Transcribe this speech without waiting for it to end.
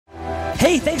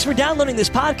Hey, thanks for downloading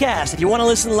this podcast. If you want to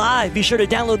listen live, be sure to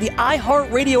download the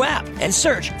iHeartRadio app and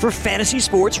search for Fantasy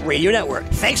Sports Radio Network.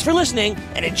 Thanks for listening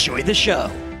and enjoy the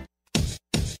show.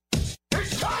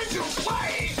 It's time to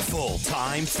play!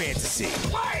 Full-time fantasy.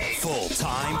 Play!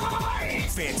 Full-time Play!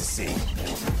 fantasy.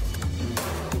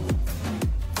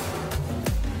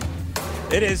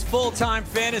 It is Full-Time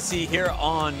Fantasy here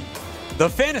on the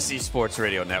Fantasy Sports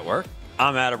Radio Network.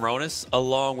 I'm Adam Ronis,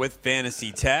 along with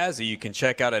Fantasy Taz, who you can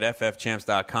check out at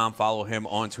ffchamps.com. Follow him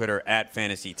on Twitter at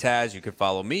Fantasy Taz. You can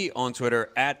follow me on Twitter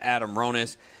at Adam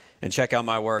Ronis. And check out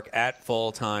my work at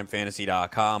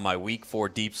fulltimefantasy.com. My Week 4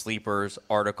 Deep Sleepers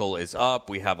article is up.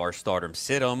 We have our Stardom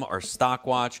Sit-em, our Stock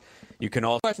Watch. You can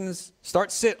all questions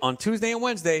start sit on Tuesday and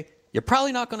Wednesday. You're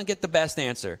probably not going to get the best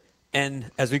answer.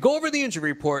 And as we go over the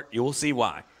injury report, you will see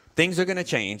why. Things are going to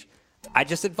change. I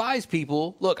just advise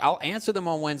people, look, I'll answer them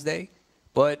on Wednesday.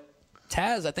 But,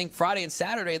 Taz, I think Friday and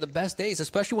Saturday are the best days,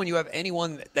 especially when you have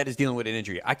anyone that is dealing with an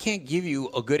injury. I can't give you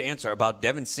a good answer about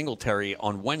Devin Singletary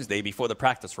on Wednesday before the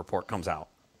practice report comes out.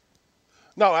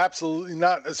 No, absolutely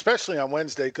not, especially on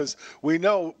Wednesday, because we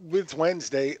know with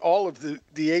Wednesday, all of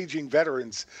the aging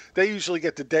veterans, they usually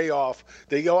get the day off.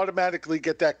 They automatically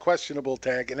get that questionable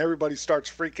tag, and everybody starts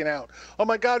freaking out. Oh,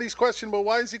 my God, he's questionable.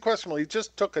 Why is he questionable? He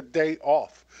just took a day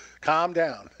off. Calm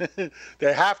down.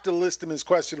 They have to list him as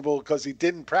questionable because he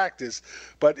didn't practice.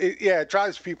 But, it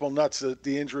drives people nuts,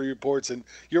 the injury reports. And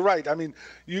you're right. I mean,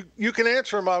 you can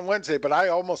answer them on Wednesday, but I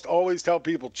almost always tell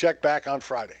people check back on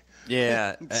Friday.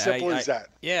 Yeah. Simple as that.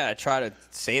 Yeah, I try to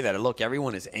say that. Look,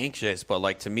 everyone is anxious, but,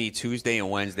 like, to me, Tuesday and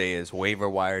Wednesday is waiver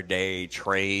wire day,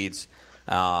 trades.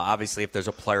 Obviously, if there's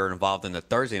a player involved in the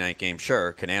Thursday night game,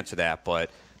 sure, can answer that.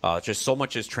 But just so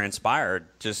much has transpired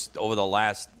just over the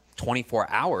last 24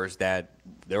 hours that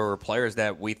there were players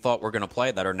that we thought were going to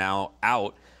play that are now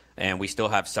out, and we still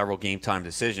have several game-time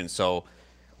decisions. So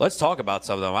let's talk about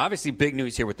some of them. Obviously, big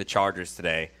news here with the Chargers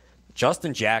today.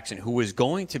 Justin Jackson, who is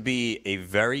going to be a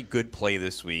very good play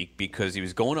this week because he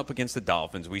was going up against the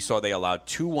Dolphins. We saw they allowed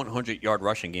 2 100-yard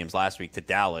rushing games last week to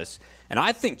Dallas. And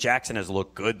I think Jackson has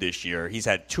looked good this year. He's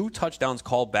had 2 touchdowns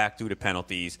called back due to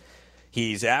penalties.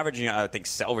 He's averaging, I think,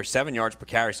 over 7 yards per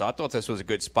carry, so I thought this was a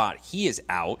good spot. He is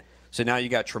out. So now you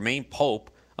got Tremaine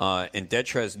Pope and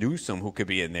Detrez Newsome who could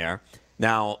be in there.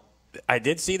 Now, I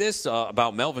did see this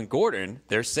about Melvin Gordon.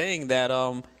 They're saying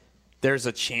that there's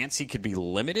a chance he could be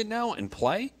limited now and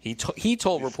play. He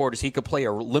told reporters he could play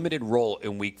a limited role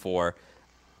in Week 4.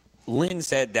 Lynn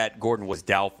said that Gordon was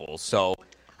doubtful. So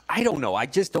I don't know. I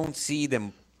just don't see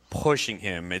them pushing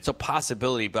him. It's a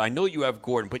possibility, but I know you have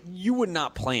Gordon, but you would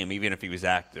not play him even if he was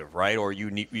active, right? Or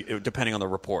depending on the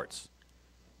reports.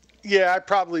 Yeah, I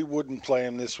probably wouldn't play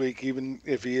him this week, even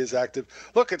if he is active.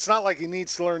 Look, it's not like he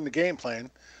needs to learn the game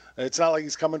plan. It's not like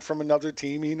he's coming from another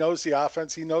team. He knows the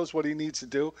offense. He knows what he needs to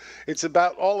do. It's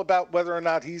all about whether or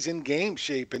not he's in game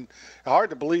shape, and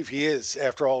hard to believe he is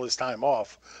after all his time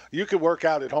off. You can work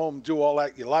out at home, do all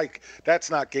that you like. That's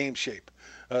not game shape.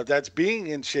 That's being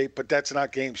in shape, but that's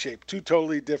not game shape. Two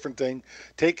totally different thing.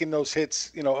 Taking those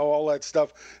hits, all that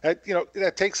stuff.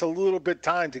 That takes a little bit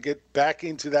time to get back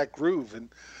into that groove. And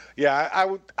yeah,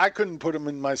 I couldn't put him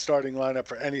in my starting lineup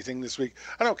for anything this week.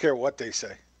 I don't care what they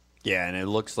say. Yeah, and it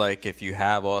looks like if you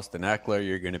have Austin Eckler,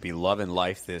 you're going to be loving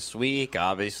life this week.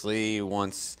 Obviously,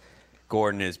 once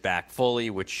Gordon is back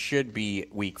fully, which should be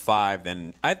Week 5,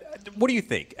 then what do you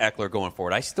think, Eckler, going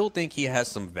forward? I still think he has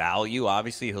some value.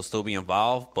 Obviously, he'll still be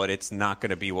involved, but it's not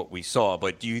going to be what we saw.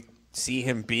 But do you see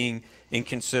him being in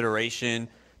consideration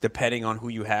depending on who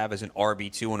you have as an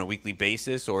RB2 on a weekly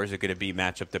basis, or is it going to be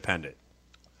matchup dependent?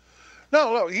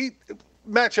 No,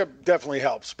 matchup definitely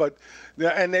helps,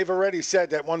 and they've already said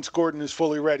that once Gordon is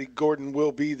fully ready, Gordon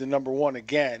will be the number one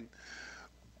again.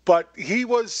 But he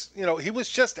was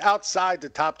just outside the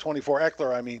top 24.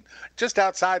 Eckler, just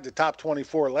outside the top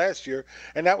 24 last year,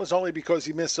 and that was only because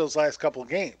he missed those last couple of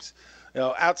games.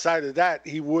 Outside of that,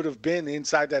 he would have been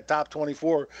inside that top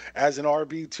 24 as an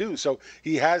RB2. So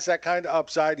he has that kind of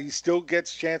upside. He still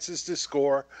gets chances to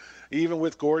score, even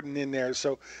with Gordon in there.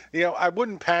 So, I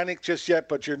wouldn't panic just yet,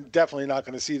 but you're definitely not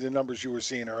going to see the numbers you were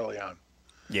seeing early on.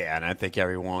 Yeah, and I think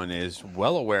everyone is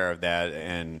well aware of that.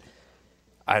 And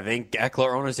I think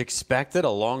Eckler owners expected a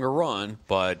longer run,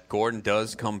 but Gordon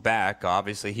does come back.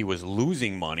 Obviously, he was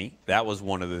losing money. That was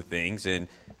one of the things. And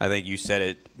I think you said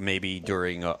it maybe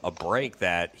during a break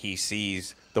that he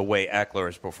sees the way Eckler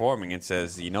is performing and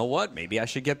says, you know what, maybe I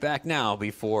should get back now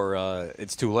before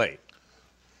it's too late.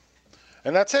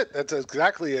 And that's it. That's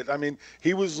exactly it.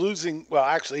 He was losing. Well,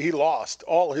 actually, he lost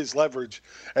all his leverage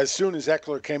as soon as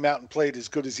Eckler came out and played as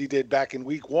good as he did back in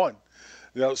Week 1.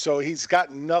 So he's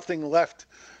got nothing left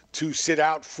to sit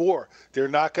out for. They're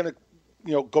not going to,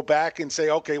 go back and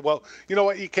say, okay, well, you know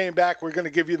what, you came back, we're going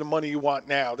to give you the money you want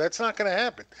now. That's not going to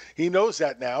happen. He knows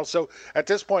that now. So at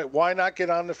this point, why not get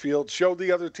on the field, show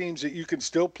the other teams that you can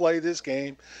still play this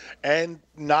game and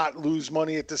not lose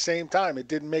money at the same time? It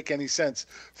didn't make any sense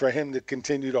for him to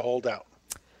continue to hold out.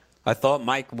 I thought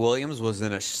Mike Williams was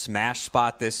in a smash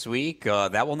spot this week.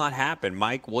 That will not happen.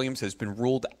 Mike Williams has been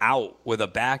ruled out with a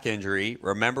back injury.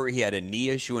 Remember, he had a knee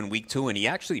issue in week 2, and he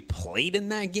actually played in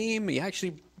that game. He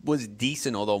actually was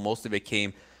decent, although most of it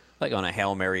came like on a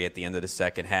Hail Mary at the end of the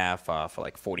second half for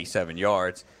like 47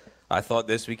 yards. I thought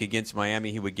this week against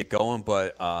Miami he would get going,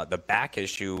 but the back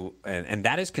issue, and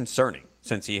that is concerning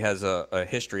since he has a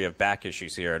history of back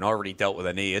issues here and already dealt with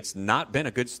a knee. It's not been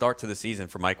a good start to the season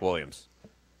for Mike Williams.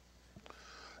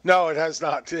 No, it has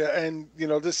not. And,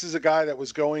 this is a guy that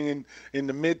was going in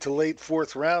the mid to late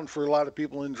 4th round for a lot of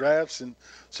people in drafts, and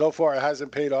so far it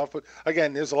hasn't paid off. But,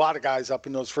 again, there's a lot of guys up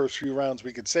in those first few rounds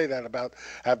we could say that about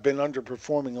have been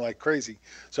underperforming like crazy.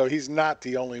 So he's not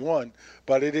the only one.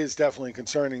 But it is definitely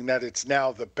concerning that it's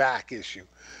now the back issue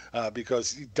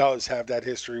because he does have that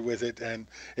history with it, and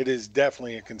it is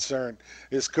definitely a concern.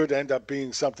 This could end up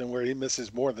being something where he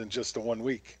misses more than just the 1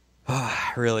 week.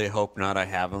 I really hope not. I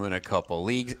have him in a couple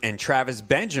leagues. And Travis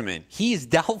Benjamin, he's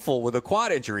doubtful with a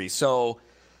quad injury. So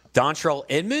Dontrell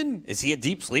Inman, is he a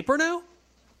deep sleeper now?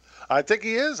 I think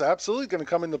he is absolutely going to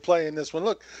come into play in this one.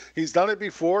 Look, he's done it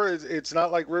before. It's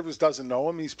not like Rivers doesn't know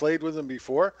him. He's played with him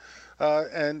before.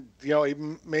 And, he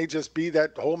may just be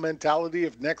that whole mentality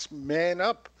of next man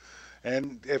up.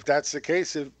 And if that's the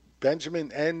case, if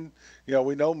Benjamin and,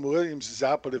 we know Williams is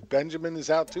out, but if Benjamin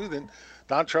is out too, then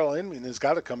Dontrell Inman has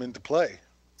got to come into play.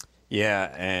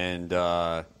 Yeah, and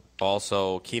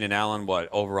also Keenan Allen,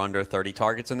 over under 30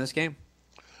 targets in this game?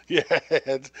 Yeah,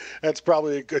 that's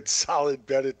probably a good solid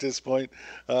bet at this point.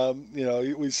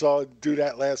 We saw him do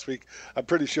that last week. I'm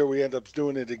pretty sure we end up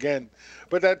doing it again.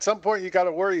 But at some point, you got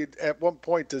to worry, at what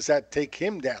point does that take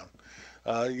him down?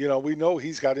 We know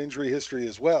he's got injury history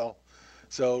as well.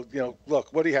 So,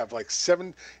 look, what do you have? Like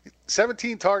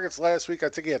 17 targets last week. I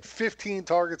think he had 15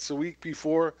 targets the week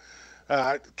before.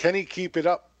 Can he keep it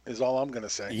up is all I'm going to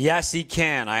say. Yes, he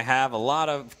can. I have a lot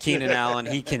of Keenan Allen.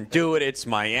 He can do it. It's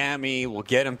Miami. We'll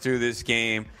get him through this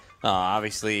game.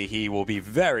 Obviously, he will be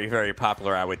very, very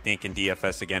popular, I would think, in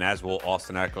DFS again, as will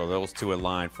Austin Eckler. Those two in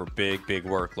line for big, big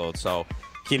workload. So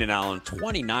Keenan Allen,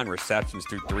 29 receptions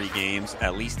through 3 games,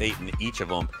 at least 8 in each of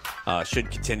them, should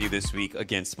continue this week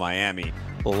against Miami.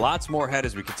 Lots more ahead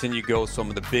as we continue to go some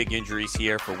of the big injuries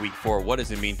here for Week 4. What does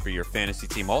it mean for your fantasy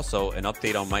team? Also, an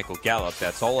update on Michael Gallup.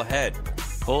 That's all ahead.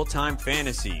 Full-time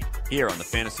fantasy here on the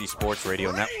Fantasy Sports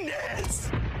Radio Network.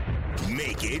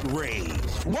 Make it rain.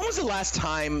 When was the last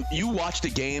time you watched a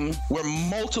game where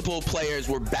multiple players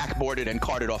were backboarded and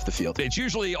carted off the field? It's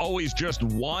usually always just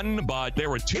one, but there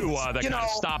were two that kind of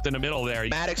stopped in the middle there.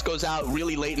 Maddox goes out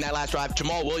really late in that last drive.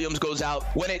 Jamal Williams goes out.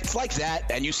 When it's like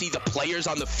that and you see the players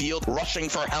on the field rushing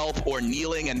for help or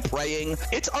kneeling and praying,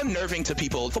 it's unnerving to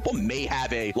people. Football may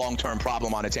have a long-term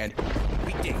problem on its hand.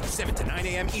 Weekdays, 7 to 9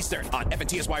 a.m. Eastern on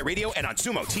FNTSY Radio and on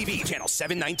Sumo TV, channel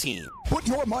 719. Put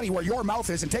your money where your mouth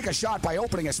is and take a shot by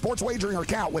opening a sports wagering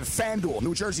account with FanDuel,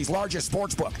 New Jersey's largest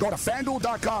sports book. Go to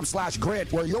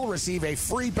FanDuel.com/grid where you'll receive a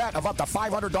free bet of up to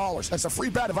 $500. That's a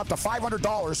free bet of up to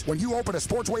 $500 when you open a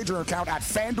sports wagering account at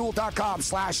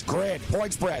FanDuel.com/grid.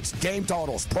 Point spreads, game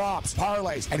totals, props,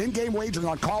 parlays, and in-game wagering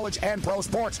on college and pro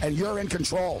sports, and you're in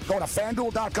control. Go to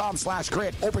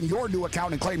FanDuel.com/grid. Open your new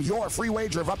account and claim your free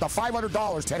wager of up to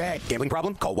 $500 today. Gambling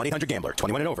problem? Call 1-800-GAMBLER.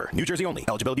 21 and over. New Jersey only.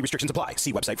 Eligibility restrictions apply.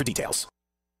 See website for details.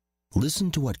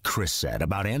 Listen to what Chris said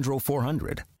about Andro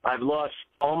 400. I've lost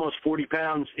almost 40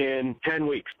 pounds in 10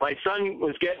 weeks. My son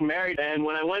was getting married, and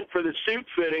when I went for the suit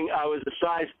fitting, I was a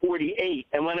size 48.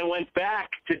 And when I went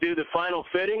back to do the final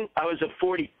fitting, I was a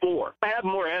 44. I have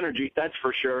more energy, that's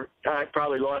for sure. I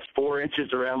probably lost 4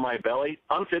 inches around my belly.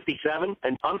 I'm 57,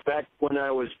 and I'm back when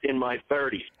I was in my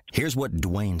 30s. Here's what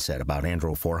Dwayne said about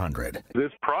Andro 400.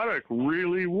 This product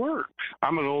really works.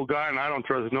 I'm an old guy, and I don't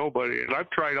trust nobody. I've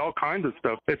tried all kinds of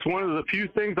stuff. It's one of the few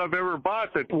things I've ever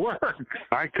bought that works.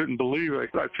 I couldn't believe it.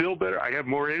 I feel better. I have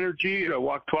more energy. I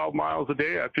walk 12 miles a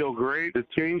day. I feel great.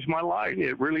 It changed my life.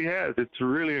 It really has. It's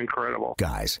really incredible.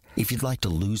 Guys, if you'd like to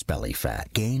lose belly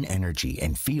fat, gain energy,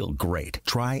 and feel great,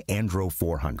 try Andro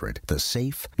 400, the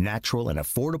safe, natural, and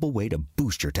affordable way to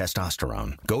boost your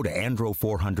testosterone. Go to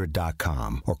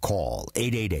andro400.com or call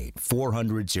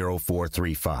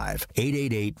 888-400-0435.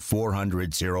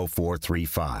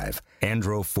 888-400-0435.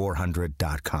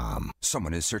 andro400.com.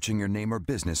 Someone is searching your name or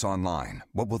business online.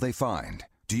 What will they find?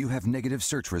 Do you have negative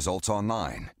search results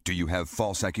online? Do you have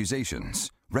false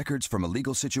accusations? records from a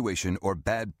legal situation, or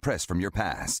bad press from your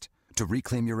past. To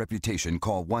reclaim your reputation,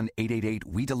 call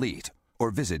 1-888-WE-DELETE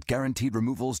or visit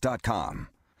GuaranteedRemovals.com.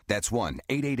 That's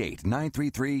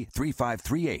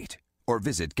 1-888-933-3538 or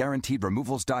visit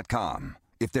GuaranteedRemovals.com.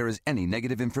 If there is any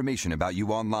negative information about you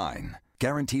online,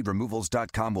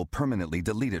 GuaranteedRemovals.com will permanently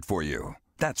delete it for you.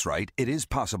 That's right, it is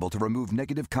possible to remove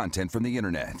negative content from the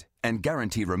internet. And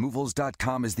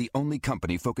GuaranteedRemovals.com is the only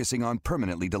company focusing on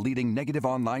permanently deleting negative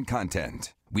online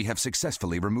content. We have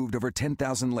successfully removed over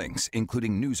 10,000 links,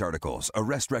 including news articles,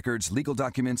 arrest records, legal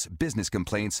documents, business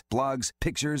complaints, blogs,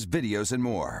 pictures, videos, and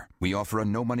more. We offer a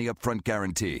no-money upfront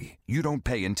guarantee. You don't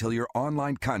pay until your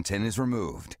online content is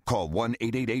removed. Call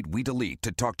 1-888-WE-DELETE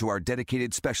to talk to our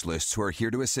dedicated specialists who are here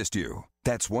to assist you.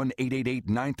 That's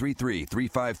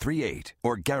 1-888-933-3538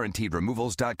 or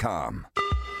GuaranteedRemovals.com.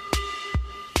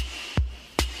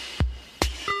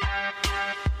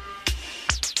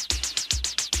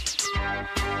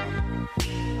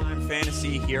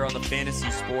 Fantasy here on the Fantasy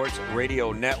Sports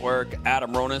Radio Network.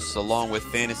 Adam Ronis along with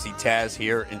Fantasy Taz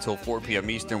here until 4 p.m.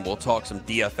 Eastern. We'll talk some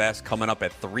DFS coming up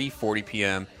at 3:40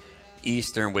 p.m.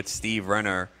 Eastern with Steve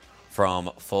Renner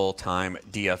from Full Time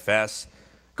DFS.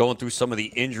 Going through some of the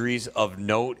injuries of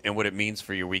note and what it means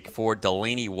for your Week 4.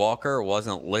 Delaney Walker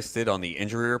wasn't listed on the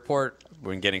injury report.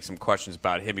 We've been getting some questions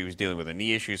about him. He was dealing with a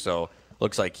knee issue, so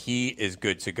looks like he is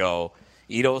good to go.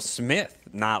 Ito Smith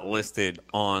not listed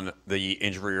on the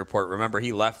injury report. Remember,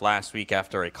 he left last week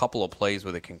after a couple of plays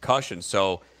with a concussion.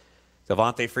 So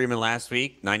Devontae Freeman last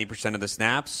week, 90% of the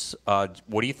snaps.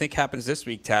 What do you think happens this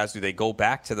week, Taz? Do they go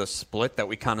back to the split that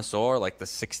we kind of saw, like the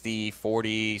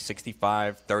 60-40,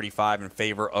 65-35 in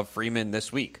favor of Freeman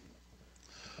this week?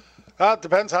 It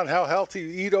depends on how healthy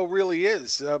Ito really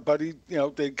is. But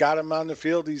they got him on the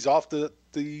field. He's off the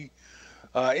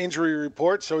injury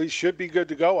report, so he should be good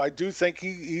to go. I do think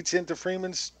he eats into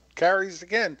Freeman's carries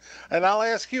again. And I'll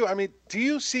ask you, do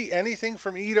you see anything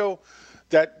from Ito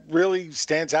that really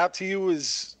stands out to you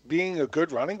as being a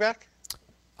good running back?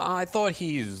 I thought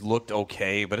he's looked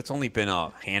okay, but it's only been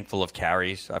a handful of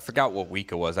carries. I forgot what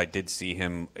week it was. I did see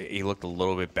him. He looked a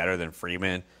little bit better than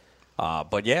Freeman.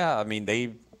 But, yeah,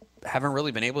 they haven't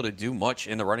really been able to do much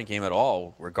in the running game at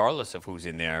all, regardless of who's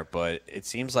in there. But it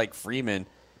seems like Freeman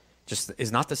just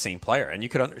is not the same player, and you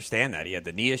could understand that. He had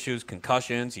the knee issues,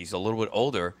 concussions. He's a little bit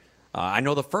older. I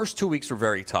know the first 2 weeks were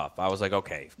very tough. I was like,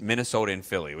 okay, Minnesota and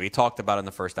Philly. We talked about it in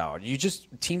the first hour.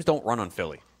 Teams don't run on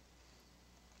Philly.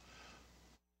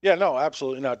 Yeah, no,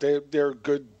 absolutely not. They're a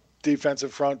good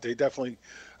defensive front. They definitely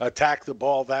attack the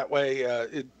ball that way.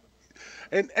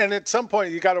 And at some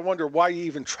point, you got to wonder why you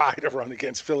even try to run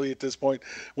against Philly at this point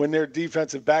when their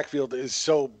defensive backfield is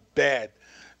so bad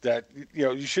that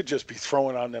you should just be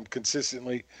throwing on them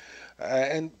consistently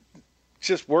and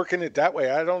just working it that way.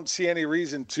 I don't see any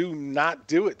reason to not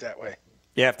do it that way.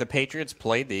 Yeah, if the Patriots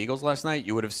played the Eagles last night,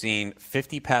 you would have seen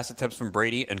 50 pass attempts from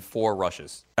Brady and 4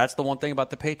 rushes. That's the one thing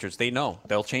about the Patriots. They know.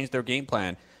 They'll change their game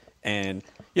plan. And,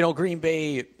 Green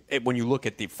Bay, when you look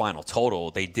at the final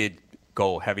total, they did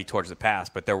go heavy towards the pass,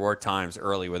 but there were times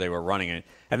early where they were running it.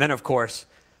 And then, of course,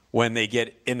 when they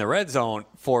get in the red zone,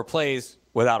 4 plays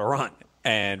without a run.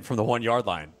 And from the 1-yard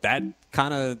line, that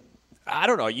kind of, I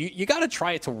don't know, you got to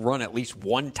try to run at least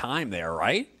one time there,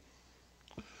 right?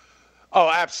 Oh,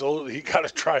 absolutely. You got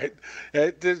to try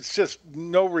it. There's just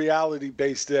no reality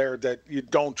base there that you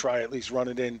don't try at least run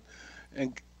it in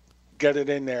and get it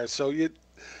in there. So,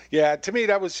 to me,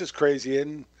 that was just crazy.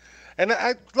 And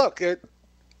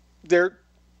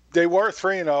they were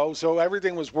 3-0, so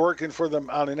everything was working for them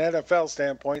on an NFL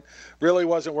standpoint. Really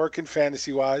wasn't working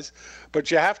fantasy-wise. But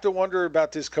you have to wonder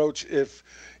about this coach if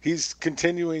he's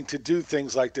continuing to do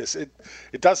things like this. It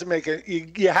doesn't make it.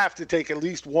 You have to take at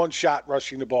least one shot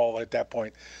rushing the ball at that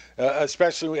point,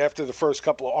 especially after the first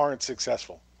couple aren't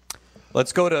successful.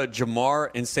 Let's go to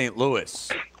Jamar in St.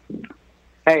 Louis.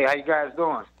 Hey, how you guys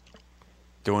doing?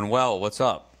 Doing well. What's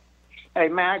up? Hey,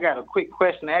 man, I got a quick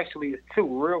question. Actually, it's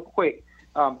 2 real quick.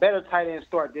 Better tight end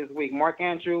start this week, Mark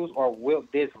Andrews or Will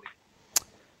Dissly?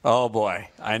 Oh, boy.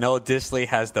 I know Dissly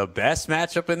has the best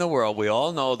matchup in the world. We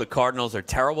all know the Cardinals are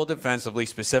terrible defensively,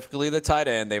 specifically the tight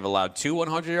end. They've allowed 2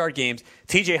 100-yard games.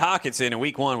 T.J. Hockenson in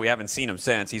week 1, we haven't seen him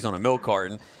since. He's on a milk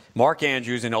carton. Mark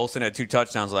Andrews and Olsen had 2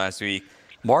 touchdowns last week.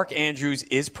 Mark Andrews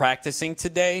is practicing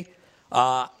today.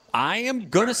 I am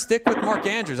going to stick with Mark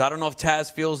Andrews. I don't know if Taz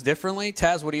feels differently.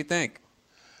 Taz, what do you think?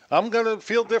 I'm going to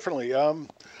feel differently.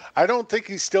 I don't think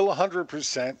he's still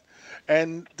 100%.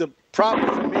 And the problem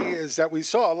for me is that we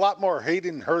saw a lot more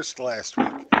Hayden Hurst last week.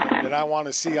 that I want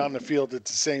to see on the field at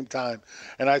the same time.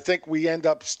 And I think we end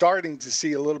up starting to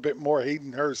see a little bit more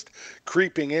Hayden Hurst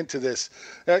creeping into this.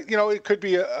 It could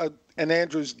be an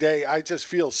Andrews day. I just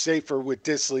feel safer with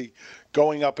Dissly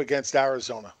going up against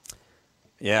Arizona.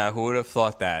 Yeah, who would have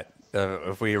thought that?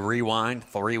 If we rewind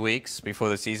 3 weeks before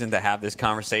the season to have this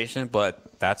conversation,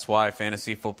 but that's why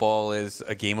fantasy football is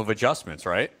a game of adjustments,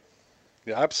 right?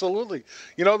 Yeah, absolutely.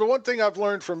 The one thing I've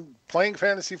learned from playing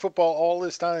fantasy football all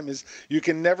this time is you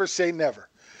can never say never.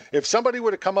 If somebody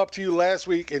would have come up to you last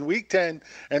week in week 10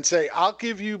 and say, I'll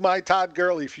give you my Todd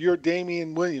Gurley for your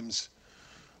Damian Williams,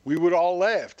 we would all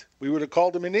laughed. We would have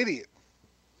called him an idiot.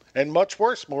 And much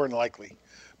worse, more than likely.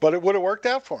 But it would have worked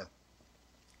out for him.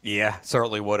 Yeah,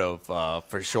 certainly would have,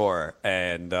 for sure.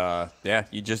 And,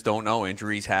 you just don't know.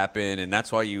 Injuries happen, and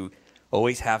that's why you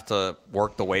always have to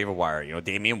work the waiver wire.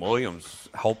 Damian Williams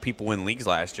helped people win leagues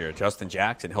last year. Justin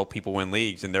Jackson helped people win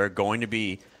leagues. And there are going to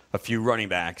be a few running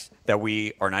backs that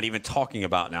we are not even talking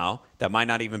about now that might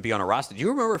not even be on a roster. Do you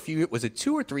remember was it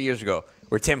 2 or 3 years ago,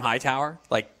 where Tim Hightower,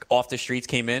 off the streets,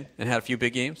 came in and had a few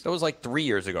big games? That was 3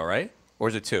 years ago, right? Or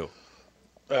was it 2?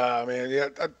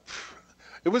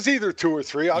 It was either 2 or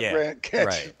 3. I'll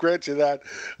grant you that.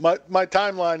 My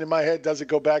timeline in my head doesn't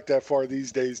go back that far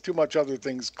these days. Too much other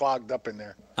things clogged up in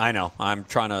there. I know. I'm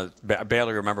trying to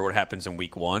barely remember what happens in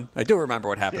week 1. I do remember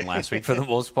what happened last week for the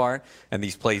most part, and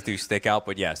these plays do stick out.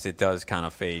 But, yes, it does kind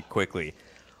of fade quickly.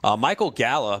 Michael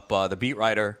Gallup, the beat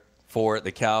writer for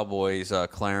the Cowboys,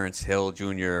 Clarence Hill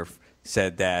Jr.,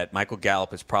 said that Michael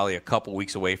Gallup is probably a couple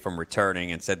weeks away from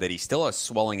returning and said that he still has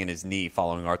swelling in his knee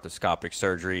following arthroscopic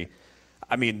surgery.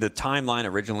 I mean, the timeline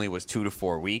originally was 2 to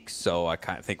 4 weeks, so I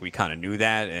think we kind of knew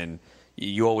that. And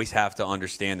you always have to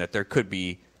understand that there could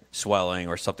be swelling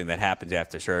or something that happens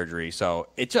after surgery. So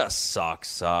it just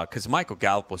sucks because Michael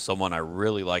Gallup was someone I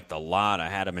really liked a lot. I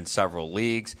had him in several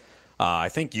leagues. I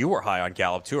think you were high on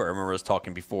Gallup, too. I remember us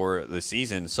talking before the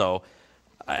season. So,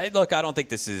 I don't think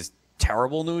this is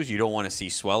terrible news. You don't want to see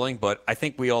swelling, but I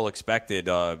think we all expected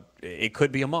it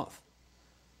could be a month.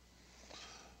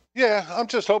 Yeah, I'm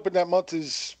just hoping that month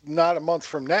is not a month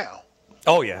from now.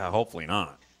 Oh, yeah, hopefully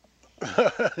not.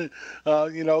 A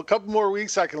couple more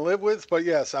weeks I can live with, but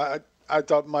yes, I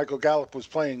thought Michael Gallup was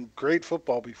playing great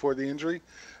football before the injury,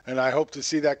 and I hope to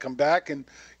see that come back. And,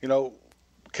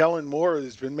 Kellen Moore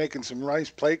has been making some nice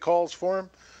play calls for him.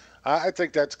 I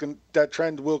think that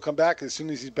trend will come back as soon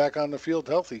as he's back on the field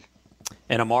healthy.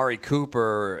 And Amari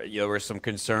Cooper, there were some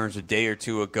concerns a day or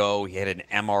two ago. He had an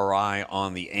MRI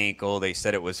on the ankle. They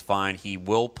said it was fine. He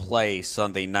will play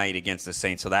Sunday night against the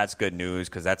Saints, so that's good news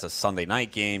because that's a Sunday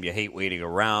night game. You hate waiting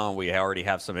around. We already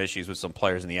have some issues with some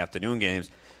players in the afternoon games.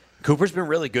 Cooper's been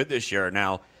really good this year.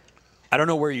 Now, I don't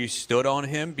know where you stood on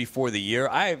him before the year.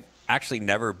 I've actually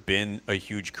never been a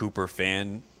huge Cooper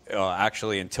fan,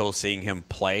 until seeing him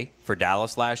play for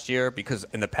Dallas last year because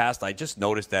in the past I just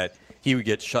noticed that he would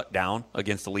get shut down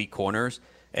against elite corners.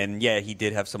 And, yeah, he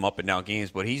did have some up-and-down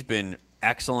games, but he's been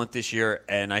excellent this year.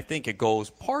 And I think it goes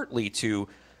partly to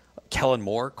Kellen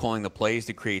Moore calling the plays,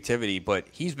 the creativity, but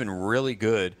he's been really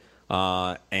good.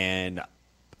 And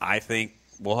I think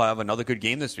we'll have another good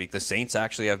game this week. The Saints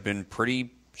actually have been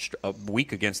pretty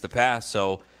weak against the pass,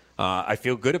 so I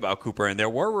feel good about Cooper. And there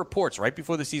were reports right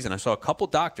before the season. I saw a couple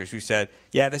doctors who said,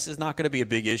 yeah, this is not going to be a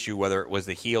big issue, whether it was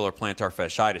the heel or plantar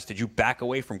fasciitis. Did you back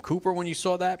away from Cooper when you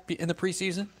saw that in the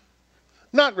preseason?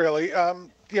 Not really.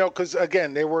 Because,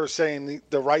 again, they were saying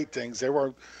the right things. They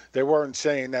weren't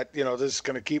saying that, this is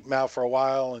going to keep him out for a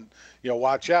while and,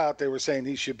 watch out. They were saying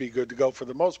he should be good to go for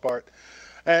the most part.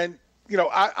 And,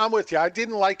 I'm with you. I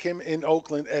didn't like him in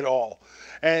Oakland at all.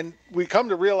 And we come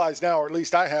to realize now, or at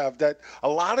least I have, that a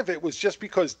lot of it was just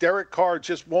because Derek Carr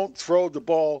just won't throw the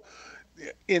ball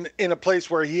in a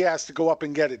place where he has to go up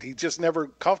and get it. He's just never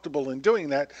comfortable in doing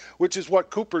that, which is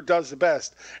what Cooper does the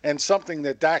best, and something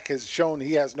that Dak has shown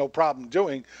he has no problem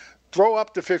doing. Throw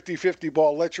up the 50-50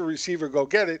 ball, let your receiver go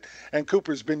get it, and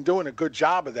Cooper's been doing a good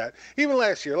job of that. Even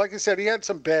last year, like I said, he had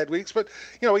some bad weeks, but,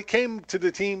 he came to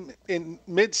the team in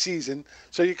mid-season,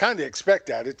 so you kind of expect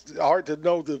that. It's hard to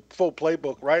know the full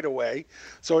playbook right away,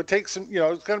 so it takes some,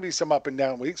 it's going to be some up and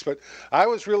down weeks, but I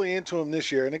was really into him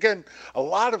this year. And again, a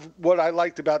lot of what I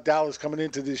liked about Dallas coming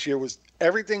into this year was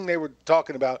everything they were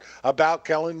talking about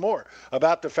Kellen Moore,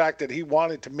 about the fact that he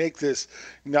wanted to make this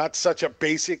not such a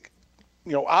basic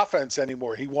offense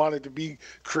anymore. He wanted to be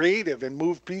creative and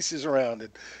move pieces around and,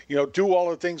 do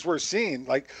all the things we're seeing,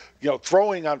 like,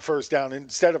 throwing on first down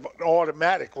instead of an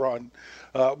automatic run,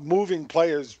 moving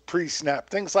players pre-snap,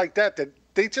 things like that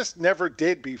they just never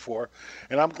did before.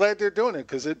 And I'm glad they're doing it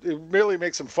because it really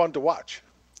makes them fun to watch.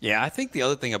 Yeah, I think the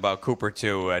other thing about Cooper,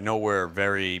 too, I know we're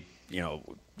very,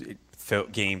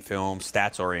 game film,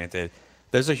 stats-oriented.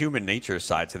 There's a human nature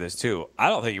side to this, too. I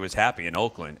don't think he was happy in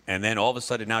Oakland. And then all of a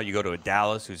sudden now you go to a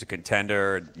Dallas who's a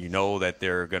contender. You know that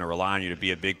they're going to rely on you to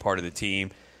be a big part of the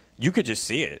team. You could just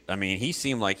see it. I mean, he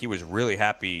seemed like he was really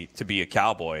happy to be a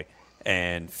Cowboy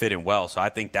and fit in well. So I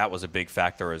think that was a big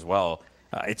factor as well.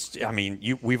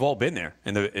 We've all been there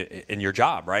in your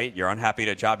job, right? You're unhappy at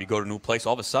a job. You go to a new place.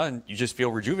 All of a sudden, you just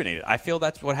feel rejuvenated. I feel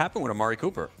that's what happened with Amari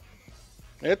Cooper.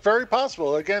 It's very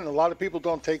possible. Again, a lot of people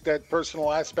don't take that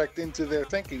personal aspect into their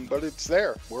thinking, but it's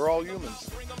there. We're all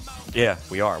humans. Yeah,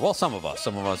 we are. Well, some of us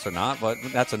are not, but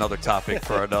that's another topic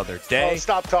for another day. Oh,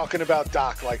 stop talking about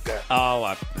Doc like that.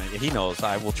 Oh, he knows.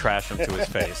 I will trash him to his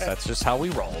face. That's just how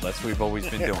we roll. That's what we've always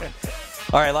been doing.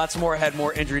 All right, lots more ahead,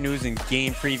 more injury news and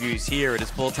game previews here. It is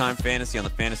Full-Time Fantasy on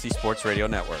the Fantasy Sports Radio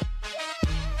Network.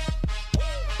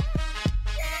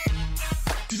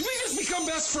 Become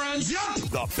best friends? Yup!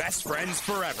 The best friends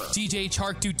forever. DJ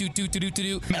Chark, do.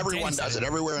 Everyone does it.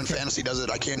 Everywhere in fantasy does it.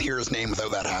 I can't hear his name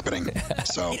without that happening.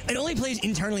 So it only plays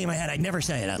internally in my head. I'd never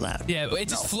say it out loud. Yeah, it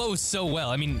just flows so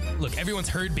well. I mean, look, everyone's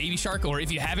heard Baby Shark, or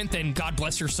if you haven't, then God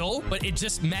bless your soul. But it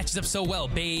just matches up so well.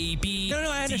 Baby. No,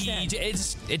 I understand.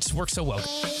 DJ, it just works so well. I'm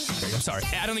sorry.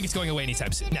 I don't think it's going away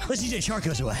anytime soon. No. Unless DJ Shark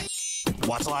goes away.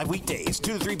 Watch live weekdays,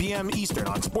 2 to 3 p.m. Eastern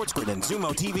on SportsGrid and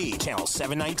Xumo TV, channel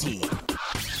 719.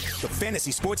 The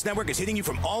Fantasy Sports Network is hitting you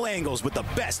from all angles with the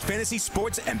best fantasy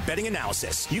sports and betting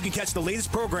analysis. You can catch the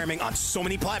latest programming on so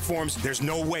many platforms, there's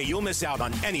no way you'll miss out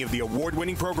on any of the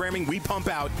award-winning programming we pump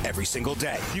out every single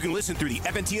day. You can listen through the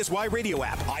FNTSY radio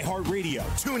app, iHeartRadio,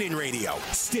 TuneIn Radio,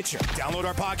 Stitcher. Download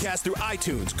our podcast through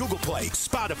iTunes, Google Play,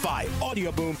 Spotify,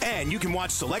 Audio Boom, and you can watch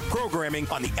select programming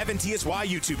on the FNTSY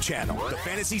YouTube channel. The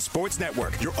Fantasy Sports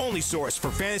Network, your only source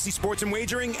for fantasy sports and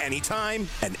wagering anytime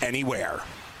and anywhere.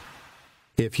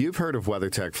 If you've heard of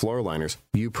WeatherTech floor liners,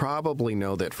 you probably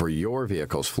know that for your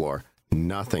vehicle's floor,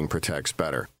 nothing protects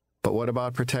better. But what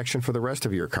about protection for the rest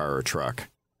of your car or truck?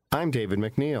 I'm David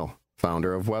McNeil,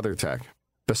 founder of WeatherTech.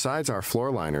 Besides our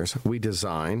floor liners, we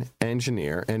design,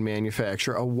 engineer, and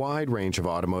manufacture a wide range of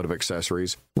automotive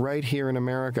accessories right here in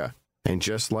America. And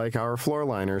just like our floor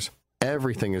liners,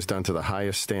 everything is done to the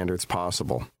highest standards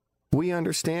possible. We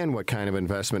understand what kind of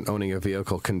investment owning a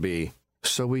vehicle can be,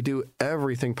 so we do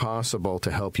everything possible to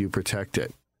help you protect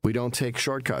it. We don't take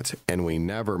shortcuts, and we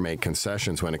never make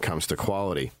concessions when it comes to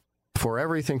quality. For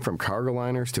everything from cargo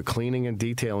liners to cleaning and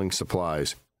detailing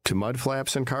supplies to mud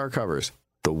flaps and car covers,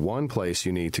 the one place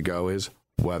you need to go is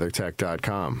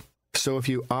WeatherTech.com. So if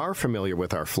you are familiar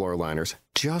with our floor liners,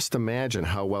 just imagine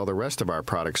how well the rest of our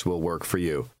products will work for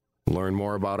you. Learn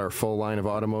more about our full line of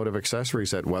automotive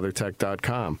accessories at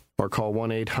WeatherTech.com or call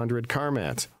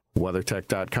 1-800-CarMats.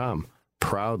 WeatherTech.com.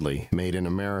 Proudly made in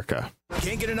America.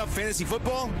 Can't get enough fantasy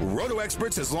football? Roto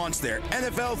Experts has launched their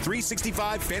NFL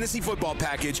 365 fantasy football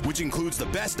package, which includes the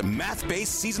best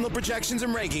math-based seasonal projections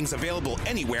and rankings available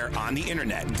anywhere on the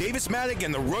internet. Davis Maddock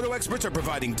and the Roto Experts are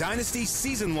providing dynasty,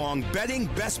 season-long betting,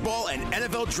 best ball, and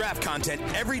NFL draft content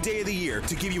every day of the year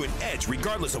to give you an edge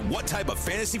regardless of what type of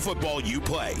fantasy football you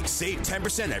play. Save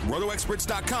 10% at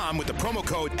RotoExperts.com with the promo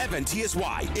code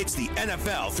FNTSY. It's the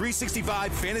NFL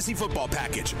 365 fantasy football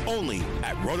package only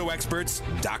at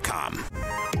RotoExperts.com.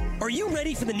 Are you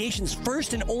ready for the nation's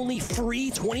first and only free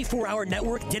 24-hour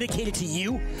network dedicated to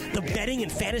you, the betting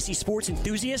and fantasy sports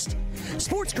enthusiast?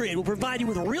 SportsGrid will provide you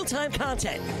with real-time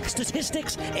content,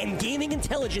 statistics, and gaming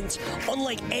intelligence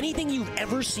unlike anything you've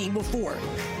ever seen before.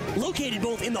 Located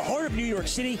both in the heart of New York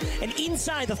City and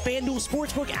inside the FanDuel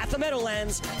Sportsbook at the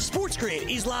Meadowlands, SportsGrid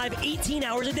is live 18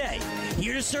 hours a day,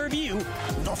 here to serve you,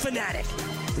 the fanatic.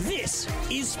 This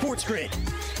is SportsGrid.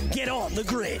 Get on the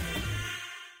grid.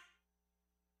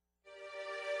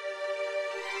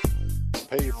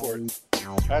 Pay you for it.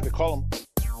 I had to call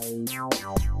him.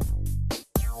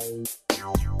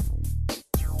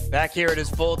 Back here it is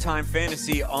Full-Time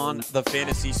Fantasy on the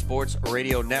Fantasy Sports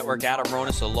Radio Network. Adam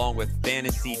Ronis along with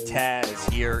Fantasy Taz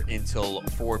here until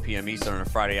 4 p.m. Eastern on a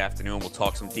Friday afternoon. We'll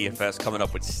talk some DFS coming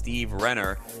up with Steve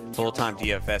Renner. Full-Time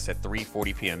DFS at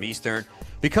 3:40 p.m. Eastern.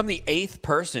 Become the 8th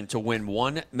person to win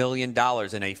 $1 million in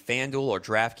a FanDuel or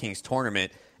DraftKings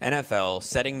tournament. NFL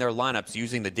setting their lineups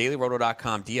using the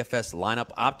DailyRoto.com DFS lineup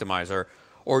optimizer,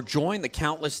 or join the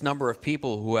countless number of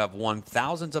people who have won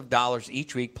thousands of dollars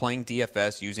each week playing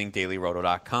DFS using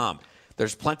DailyRoto.com.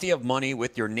 There's plenty of money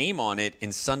with your name on it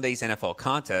in Sunday's NFL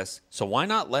contests, so why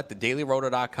not let the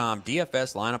DailyRoto.com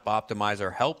DFS lineup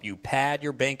optimizer help you pad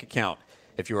your bank account?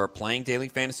 If you are playing daily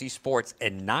fantasy sports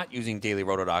and not using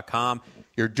DailyRoto.com,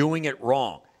 you're doing it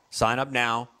wrong. Sign up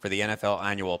now for the NFL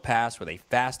Annual Pass with a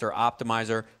faster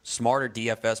optimizer, smarter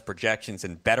DFS projections,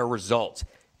 and better results.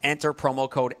 Enter promo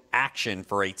code ACTION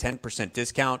for a 10%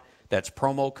 discount. That's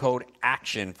promo code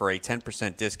ACTION for a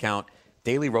 10% discount.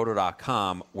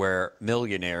 DailyRoto.com, where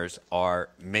millionaires are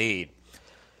made.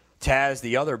 Taz,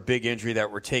 the other big injury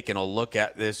that we're taking a look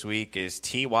at this week is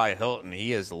T.Y. Hilton.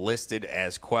 He is listed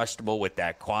as questionable with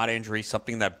that quad injury,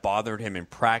 something that bothered him in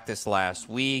practice last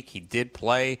week. He did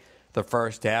play the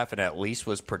first half and at least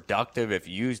was productive if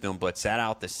you used him, but sat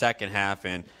out the second half,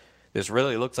 and this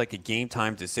really looks like a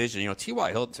game-time decision. You know,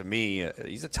 T.Y. Hilton, to me,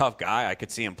 he's a tough guy. I could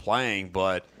see him playing,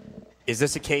 but is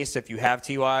this a case if you have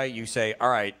T.Y., you say, all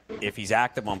right, if he's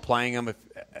active, I'm playing him,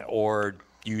 or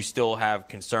you still have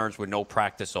concerns with no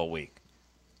practice all week?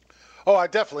 Oh, I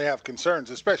definitely have concerns,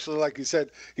 especially like you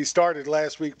said, he started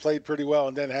last week, played pretty well,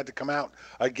 and then had to come out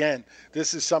again.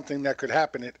 This is something that could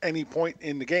happen at any point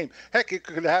in the game. Heck, it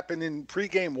could happen in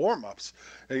pregame warm-ups.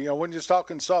 You know, when you're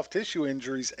talking soft tissue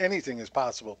injuries, anything is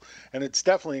possible, and it's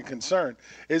definitely a concern.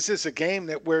 Is this a game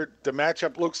that where the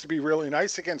matchup looks to be really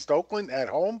nice against Oakland at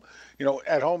home? You know,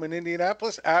 at home in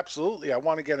Indianapolis? Absolutely. I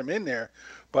want to get him in there.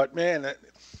 But, man,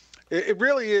 it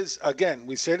really is, again,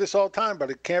 we say this all the time,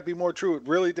 but it can't be more true. It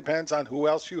really depends on who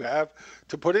else you have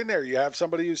to put in there. You have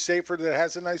somebody who's safer that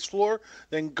has a nice floor,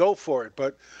 then go for it.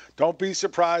 But don't be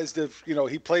surprised if, you know,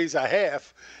 he plays a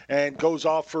half and goes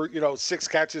off for, 6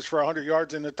 catches for 100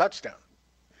 yards and a touchdown.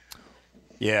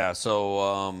 Yeah,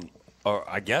 so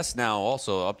I guess now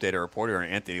also updated reporter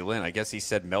Anthony Lynn, I guess he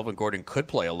said Melvin Gordon could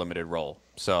play a limited role.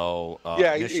 So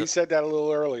yeah, he said that a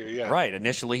little earlier. Yeah, right.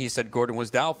 Initially, he said Gordon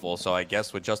was doubtful. So I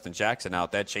guess with Justin Jackson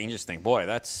out, that changes things. Boy,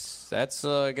 that's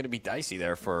going to be dicey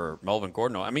there for Melvin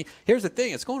Gordon. I mean, here's the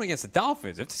thing: it's going against the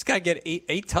Dolphins. If this guy get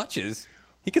eight touches,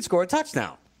 he could score a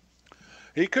touchdown.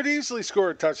 He could easily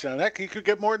score a touchdown. Heck, he could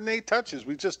get more than 8 touches.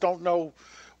 We just don't know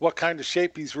what kind of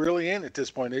shape he's really in at this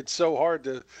point. It's so hard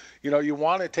to, you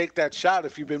want to take that shot.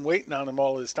 If you've been waiting on him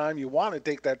all this time, you want to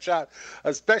take that shot,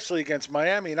 especially against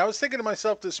Miami. And I was thinking to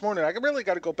myself this morning, I really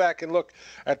got to go back and look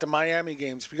at the Miami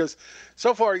games because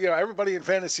so far, everybody in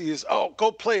fantasy is,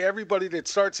 go play everybody that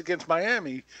starts against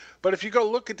Miami. But if you go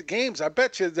look at the games, I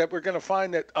bet you that we're going to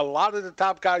find that a lot of the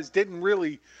top guys didn't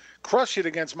really crush it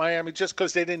against Miami just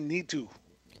because they didn't need to.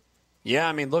 Yeah,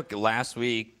 I mean, look, last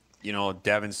week,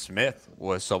 Devin Smith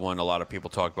was someone a lot of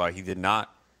people talked about. He did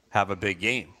not have a big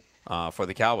game for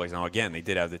the Cowboys. Now, again, they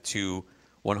did have the 2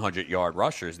 100-yard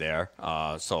rushers there.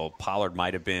 So Pollard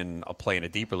might have been a play in a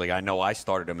deeper league. I know I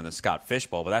started him in the Scott Fish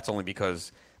Bowl, but that's only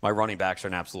because my running backs are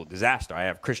an absolute disaster. I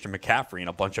have Christian McCaffrey and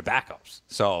a bunch of backups.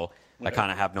 So I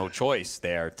kind of have no choice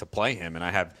there to play him. And I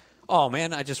have,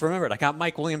 I just remembered, I got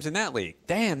Mike Williams in that league.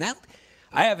 Damn,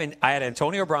 I had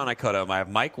Antonio Brown, I cut him. I have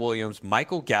Mike Williams,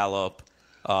 Michael Gallup,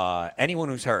 anyone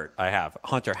who's hurt, I have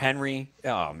Hunter Henry.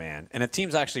 Oh man, and the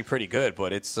team's actually pretty good,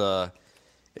 but it's falling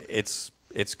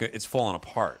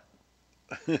apart.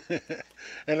 And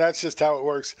that's just how it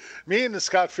works. Me and the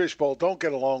Scott Fish Bowl don't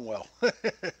get along well.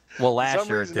 Well, last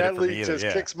year it did that it for me league either.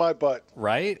 just kicks my butt.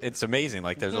 Right? It's amazing.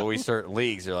 Like there's always certain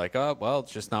leagues. You're like,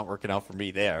 it's just not working out for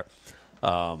me there.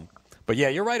 But yeah,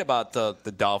 you're right about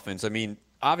the Dolphins. I mean,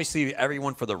 obviously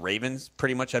everyone for the Ravens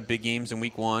pretty much had big games in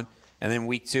week 1. And then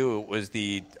week 2, it was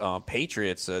the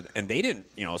Patriots, and they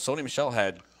didn't. Sony Michel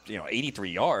had 83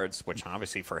 yards, which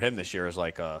obviously for him this year is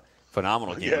like a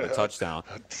phenomenal game with a touchdown.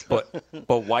 But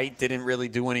White didn't really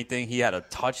do anything. He had a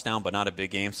touchdown, but not a big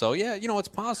game. So yeah, it's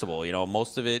possible.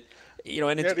 Most of it.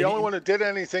 And the only one that did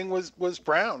anything was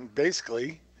Brown,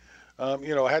 basically.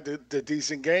 Had the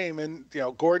decent game, and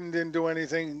Gordon didn't do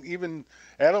anything. Even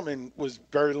Edelman was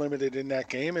very limited in that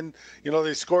game, and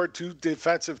they scored 2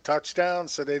 defensive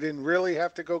touchdowns, so they didn't really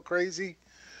have to go crazy.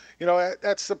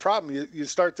 That's the problem. You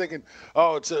start thinking,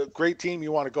 it's a great team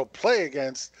you want to go play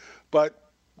against, but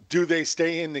do they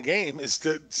stay in the game? Is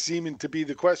seeming to be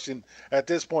the question at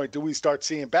this point. Do we start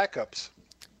seeing backups?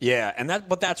 Yeah,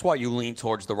 but that's why you lean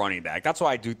towards the running back. That's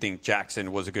why I do think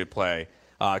Jackson was a good play.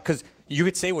 Because you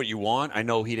could say what you want. I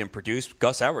know he didn't produce.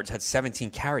 Gus Edwards had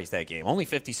 17 carries that game, only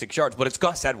 56 yards, but it's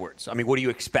Gus Edwards. I mean, what do you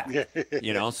expect?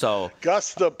 So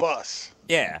Gus the bus.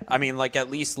 Yeah, I mean, like at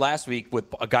least last week with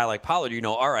a guy like Pollard,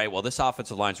 all right, well, this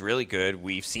offensive line's really good.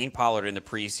 We've seen Pollard in the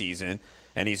preseason,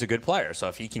 and he's a good player. So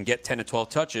if he can get 10 to 12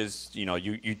 touches,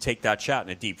 you take that shot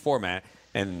in a deep format.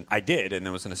 And I did, and it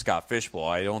was in a Scott Fish Bowl.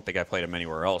 I don't think I played him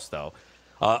anywhere else, though.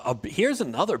 Here's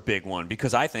another big one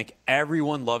because I think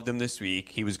everyone loved him this week.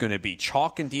 He was going to be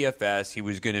chalk in DFS. He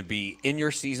was going to be in your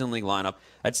season league lineup.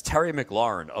 That's Terry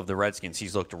McLaurin of the Redskins.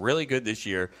 He's looked really good this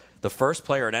year. The first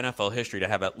player in NFL history to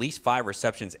have at least 5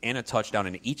 receptions and a touchdown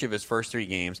in each of his first 3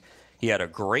 games. He had a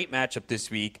great matchup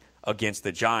this week against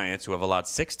the Giants, who have allowed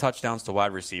 6 touchdowns to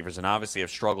wide receivers and obviously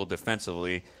have struggled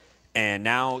defensively. And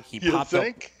now he popped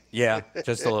up. Yeah,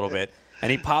 just a little bit.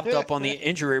 And he popped up on the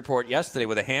injury report yesterday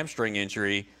with a hamstring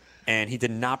injury, and he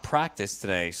did not practice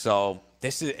today. So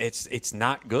it's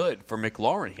not good for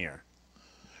McLaurin here.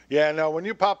 Yeah, no, when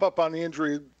you pop up on the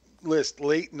injury list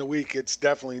late in the week, it's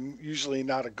definitely usually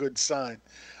not a good sign,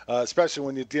 especially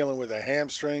when you're dealing with a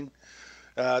hamstring.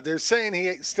 They're saying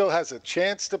he still has a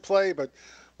chance to play, but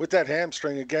with that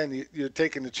hamstring, again, you're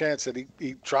taking the chance that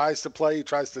he tries to play, he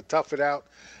tries to tough it out,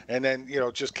 and then,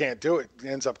 just can't do it. He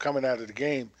ends up coming out of the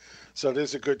game. So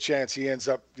there's a good chance he ends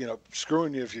up,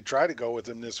 screwing you if you try to go with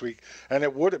him this week. And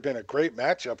it would have been a great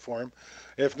matchup for him.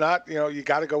 If not, you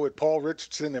got to go with Paul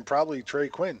Richardson and probably Trey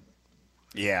Quinn.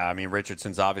 Yeah, I mean,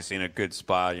 Richardson's obviously in a good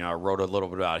spot. I wrote a little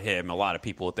bit about him. A lot of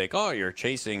people would think, oh, you're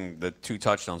chasing the 2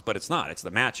 touchdowns, but it's not. It's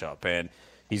the matchup, and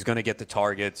he's going to get the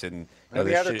targets. And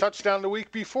he had a touchdown the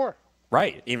week before.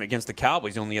 Right. Even against the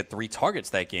Cowboys, he only had 3 targets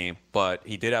that game, but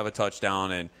he did have a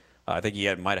touchdown, and I think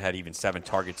he might have had even 7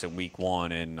 targets in week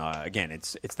 1. And, again,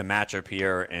 it's the matchup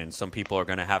here, and some people are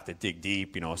going to have to dig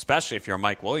deep, especially if you're a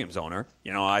Mike Williams owner.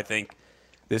 I think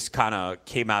this kind of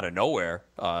came out of nowhere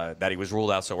that he was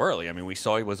ruled out so early. I mean, we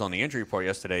saw he was on the injury report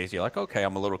yesterday. So you're like, okay,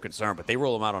 I'm a little concerned. But they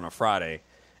rule him out on a Friday.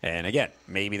 And, again,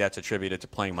 maybe that's attributed to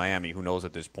playing Miami. Who knows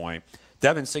at this point?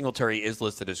 Devin Singletary is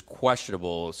listed as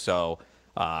questionable. So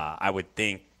I would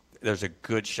think there's a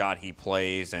good shot he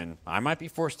plays. And I might be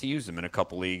forced to use him in a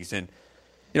couple leagues. And,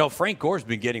 Frank Gore's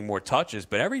been getting more touches,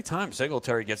 but every time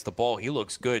Singletary gets the ball, he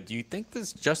looks good. Do you think this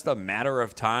is just a matter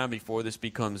of time before this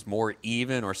becomes more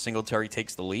even or Singletary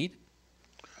takes the lead?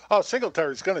 Oh,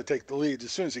 Singletary's going to take the lead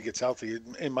as soon as he gets healthy,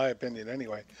 in my opinion,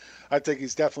 anyway. I think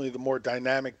he's definitely the more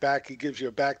dynamic back. He gives you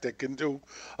a back that can do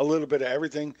a little bit of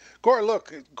everything.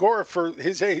 Gore, for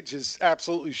his age, is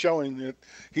absolutely showing that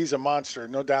he's a monster,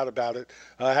 no doubt about it.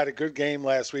 Had a good game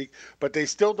last week, but they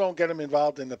still don't get him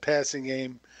involved in the passing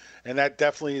game, and that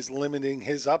definitely is limiting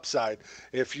his upside.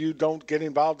 If you don't get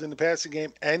involved in the passing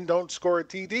game and don't score a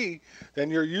TD, then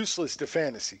you're useless to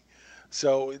fantasy.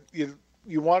 So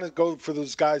you want to go for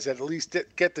those guys that at least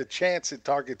get the chance at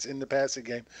targets in the passing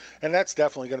game, and that's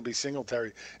definitely going to be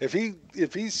Singletary. If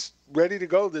he's ready to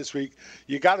go this week,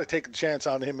 you got to take a chance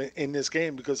on him in this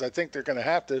game because I think they're going to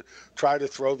have to try to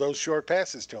throw those short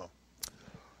passes to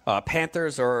him.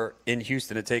 Panthers are in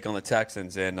Houston to take on the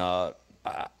Texans, and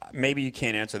maybe you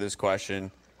can't answer this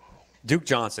question. Duke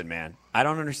Johnson, man, I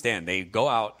don't understand. They go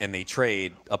out and they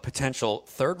trade a potential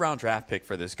 3rd-round draft pick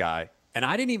for this guy. And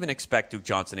I didn't even expect Duke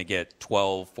Johnson to get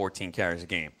 12, 14 carries a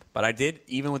game. But I did,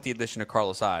 even with the addition of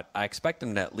Carlos Hyde, I expect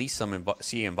him to at least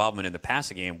see involvement in the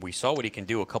passing game. We saw what he can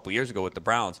do a couple years ago with the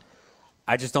Browns.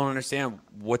 I just don't understand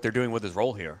what they're doing with his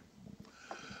role here.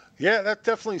 Yeah, that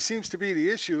definitely seems to be the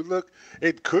issue. Look,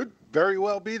 it could very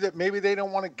well be that maybe they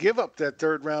don't want to give up that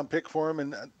 3rd-round pick for him,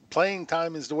 and playing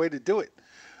time is the way to do it.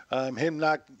 Him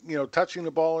not, touching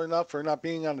the ball enough or not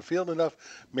being on the field enough,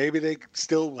 maybe they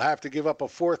still have to give up a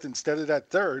 4th instead of that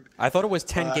 3rd. I thought it was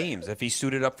 10 games. If he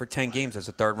suited up for 10 games as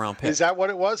a 3rd-round pick. Is that what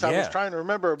it was? Yeah. I was trying to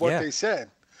remember what they said.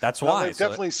 That's why. They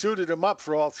definitely suited him up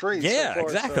for all 3. Yeah, so far,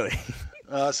 exactly.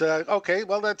 Okay,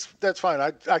 well, that's fine.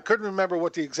 I couldn't remember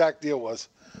what the exact deal was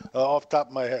off the top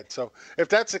of my head. So if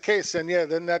that's the case, then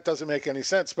that doesn't make any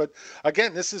sense. But,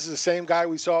 again, this is the same guy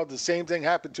we saw the same thing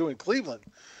happen to in Cleveland.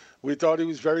 We thought he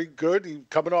was very good. He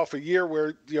coming off a year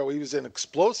where he was an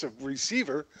explosive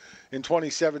receiver in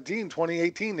 2017,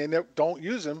 2018. They don't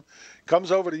use him.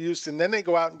 Comes over to Houston. Then they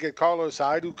go out and get Carlos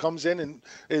Hyde, who comes in and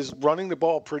is running the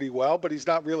ball pretty well, but he's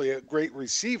not really a great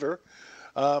receiver.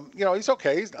 He's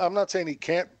okay. I'm not saying he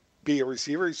can't be a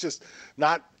receiver. He's just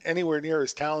not anywhere near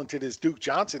as talented as Duke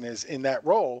Johnson is in that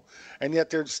role, and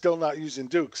yet they're still not using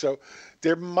Duke. So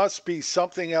there must be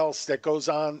something else that goes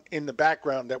on in the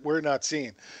background that we're not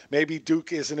seeing. Maybe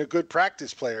Duke isn't a good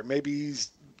practice player. Maybe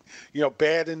he's,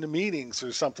 bad in the meetings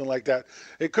or something like that.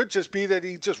 It could just be that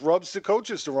he just rubs the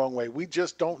coaches the wrong way. We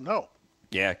just don't know.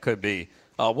 Yeah, it could be.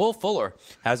 Will Fuller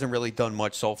hasn't really done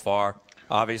much so far.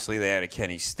 Obviously, they had a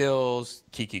Kenny Stills.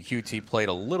 Kiki QT played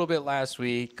a little bit last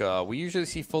week. We usually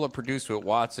see Fuller produce with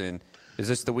Watson. Is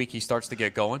this the week he starts to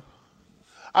get going?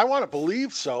 I want to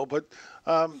believe so, but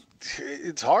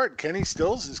it's hard. Kenny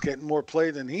Stills is getting more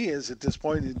play than he is at this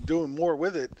point and doing more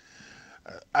with it.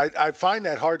 I find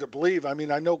that hard to believe. I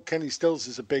mean, I know Kenny Stills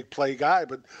is a big play guy,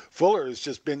 but Fuller has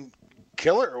just been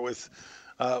killer with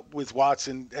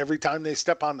Watson every time they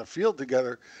step on the field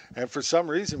together. And for some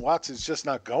reason, Watson's just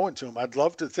not going to him. I'd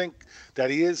love to think that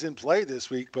he is in play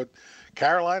this week, but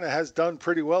Carolina has done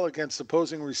pretty well against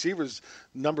opposing receivers,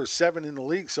 number 7 in the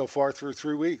league so far through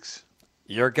 3 weeks.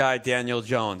 Your guy, Daniel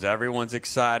Jones, everyone's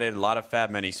excited. A lot of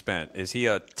fat money spent. Is he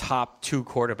a top 2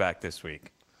 quarterback this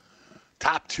week?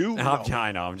 top 2.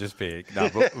 I know. I'm just being. No,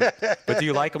 but do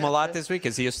you like him a lot this week?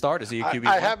 Is he a start? Is he a QB1?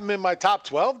 I have him in my top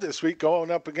 12 this week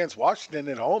going up against Washington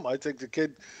at home. I think the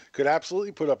kid could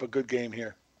absolutely put up a good game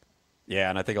here. Yeah,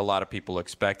 and I think a lot of people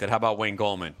expect it. How about Wayne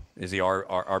Gallman? Is he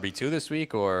RB2 this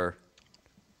week or?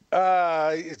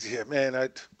 Yeah, man.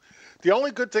 The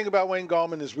only good thing about Wayne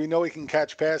Gallman is we know he can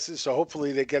catch passes, so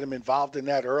hopefully they get him involved in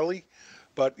that early.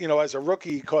 But, as a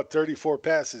rookie, he caught 34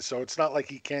 passes, so it's not like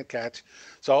he can't catch.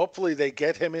 So hopefully they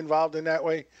get him involved in that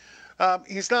way.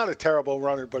 He's not a terrible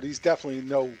runner, but he's definitely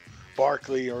no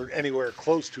Barkley or anywhere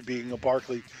close to being a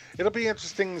Barkley. It'll be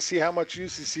interesting to see how much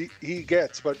usage he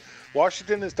gets. But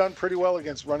Washington has done pretty well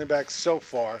against running backs so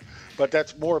far, but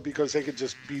that's more because they could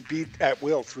just be beat at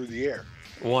will through the air.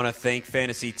 Want to thank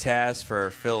Fantasy Taz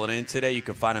for filling in today. You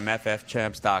can find him at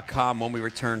ffchamps.com. When we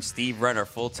return, Steve Renner,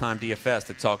 full-time DFS,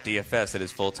 to talk DFS. It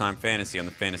is Full-Time Fantasy on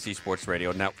the Fantasy Sports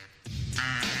Radio Network.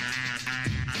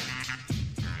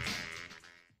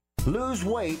 Lose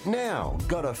weight now.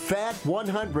 Go to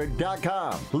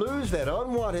fat100.com. Lose that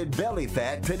unwanted belly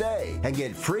fat today and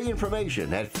get free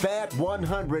information at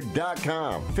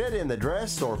fat100.com. Fit in the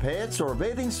dress or pants or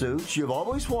bathing suits you've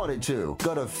always wanted to.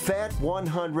 Go to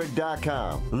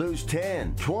fat100.com. Lose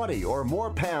 10, 20, or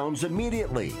more pounds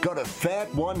immediately. Go to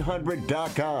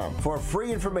fat100.com. For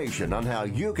free information on how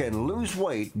you can lose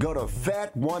weight, go to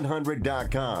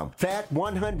fat100.com.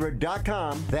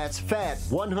 Fat100.com. That's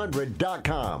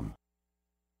fat100.com.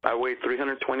 I weighed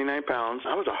 329 pounds.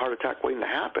 I was a heart attack waiting to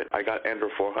happen. I got Andro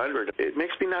 400. It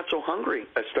makes me not so hungry.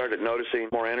 I started noticing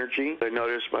more energy. I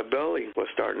noticed my belly was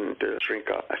starting to shrink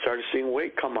up. I started seeing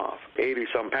weight come off,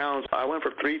 80-some pounds. I went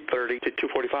from 330 to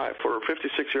 245. For a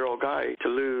 56-year-old guy to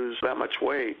lose that much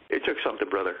weight, it took something,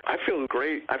 brother. I feel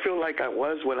great. I feel like I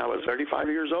was when I was 35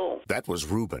 years old. That was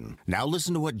Ruben. Now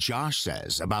listen to what Josh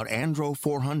says about Andro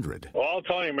 400. Well, I'll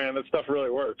tell you, man, that stuff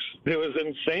really works. It was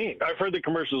insane. I've heard the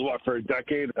commercials, for a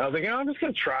decade. I was like, I'm just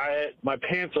going to try it. My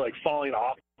pants are like falling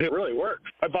off. It really works.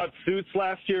 I bought suits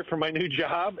last year for my new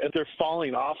job, and they're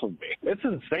falling off of me. It's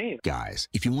insane. Guys,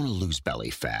 if you want to lose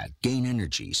belly fat, gain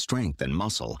energy, strength, and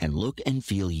muscle, and look and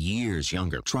feel years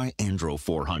younger, try Andro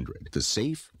 400, the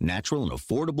safe, natural, and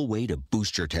affordable way to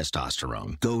boost your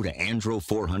testosterone. Go to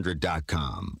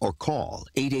andro400.com or call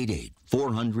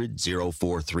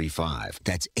 888-400-0435.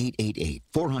 That's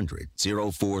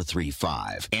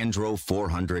 888-400-0435.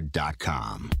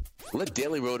 Andro400.com. Let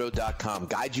DailyRoto.com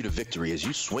guide you to victory as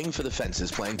you swing for the fences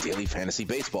playing daily fantasy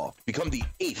baseball. Become the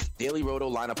 8th Daily Roto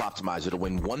lineup optimizer to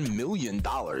win $1 million in a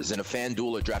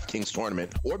FanDuel or DraftKings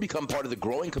tournament, or become part of the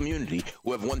growing community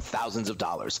who have won thousands of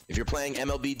dollars. If you're playing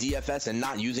MLB DFS and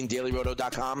not using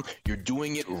DailyRoto.com, you're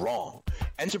doing it wrong.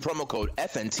 Enter promo code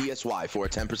FNTSY for a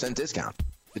 10% discount.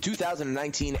 The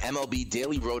 2019 MLB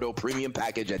Daily Roto Premium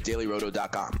Package at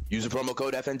DailyRoto.com. Use the promo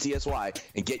code FNTSY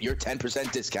and get your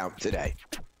 10% discount today.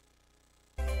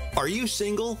 Are you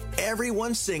single?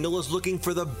 Everyone single is looking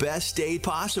for the best date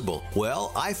possible.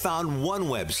 Well, I found one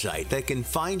website that can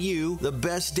find you the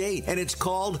best date, and it's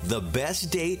called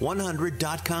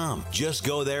thebestdate100.com. Just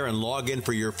go there and log in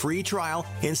for your free trial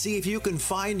and see if you can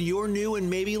find your new and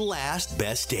maybe last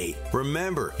best date.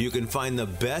 Remember, you can find the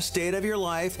best date of your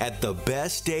life at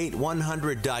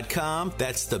thebestdate100.com.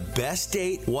 That's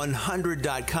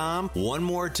thebestdate100.com. One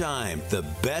more time,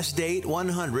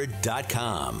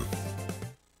 thebestdate100.com.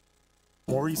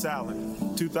 Maurice Allen,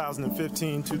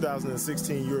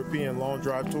 2015-2016 European Long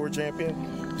Drive Tour champion,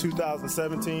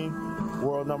 2017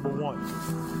 world number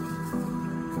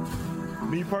 1.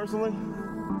 Me personally,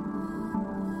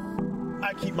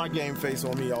 I keep my game face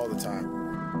on me all the time.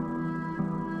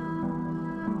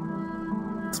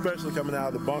 Especially coming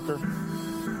out of the bunker,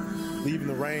 leaving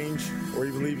the range, or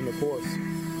even leaving the course.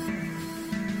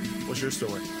 What's your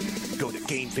story? Go to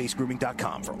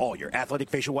GameFaceGrooming.com for all your athletic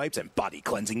facial wipes and body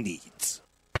cleansing needs.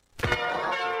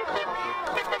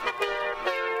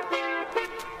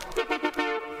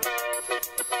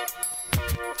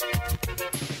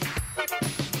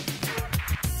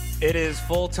 It is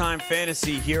Full-Time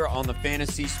Fantasy here on the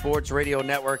Fantasy Sports Radio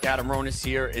Network. Adam Ronis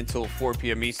here until 4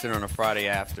 p.m. Eastern on a Friday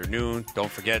afternoon.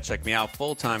 Don't forget, check me out,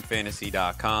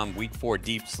 FullTimeFantasy.com. Week 4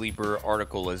 Deep Sleeper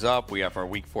article is up. We have our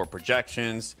Week 4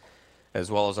 projections as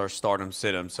well as our Stardom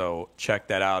Sit-em. So check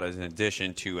that out as an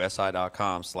addition to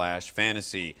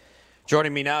SI.com/fantasy.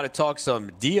 Joining me now to talk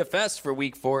some DFS for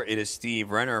Week 4, it is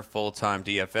Steve Renner, Full-Time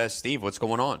DFS. Steve, what's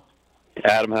going on?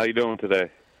 Adam, how you doing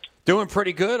today? Doing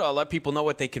pretty good. I'll let people know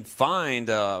what they can find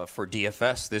for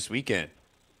DFS this weekend.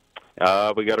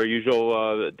 We got our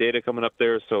usual data coming up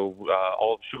there. So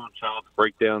all of Sean Child's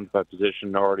breakdowns by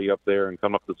position are already up there. And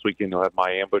coming up this weekend, you'll have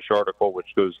my ambush article, which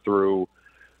goes through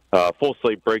full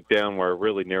slate breakdown where I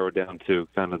really narrowed down to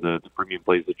kind of the premium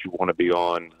plays that you want to be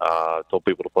on. Told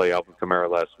people to play Alvin Kamara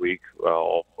last week,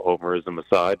 all homerism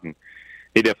aside, and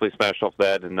he definitely smashed off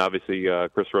that. And obviously,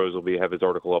 Chris Rose will have his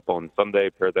article up on Sunday.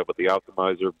 Paired that with the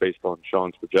optimizer based on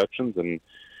Sean's projections, and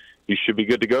you should be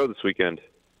good to go this weekend.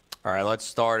 All right, let's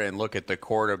start and look at the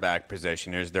quarterback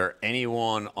position. Is there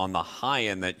anyone on the high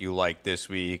end that you like this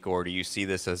week, or do you see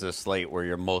this as a slate where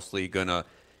you're mostly going to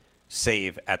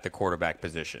save at the quarterback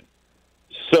position?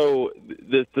 So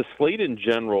the slate in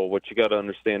general, what you got to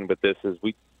understand with this is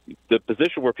the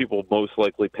position where people most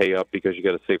likely pay up because you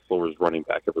got a safe floor is running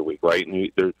back every week, right?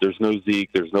 And there's no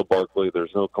Zeke, there's no Barkley,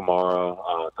 there's no Kamara.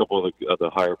 A couple of the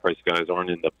higher priced guys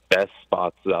aren't in the best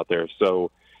spots out there.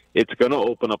 So it's going to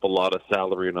open up a lot of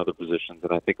salary in other positions.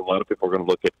 And I think a lot of people are going to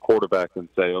look at quarterback and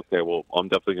say, okay, well, I'm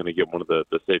definitely going to get one of the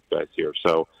safe guys here.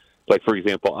 So, like, for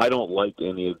example, I don't like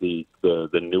any of the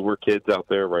newer kids out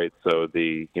there, right? So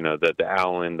the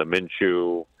Allen, the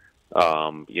Minshew,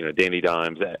 Danny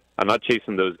Dimes. I'm not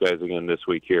chasing those guys again this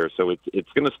week here. So it's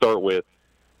going to start with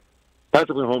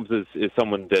Patrick Mahomes is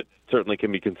someone that certainly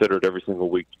can be considered every single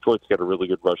week. Detroit's got a really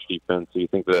good rush defense, so you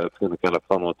think that's going to kind of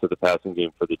funnel into the passing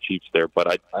game for the Chiefs there.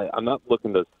 But I'm not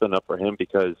looking to spin up for him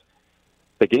because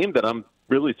the game that I'm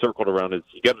really circled around is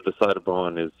you got to decide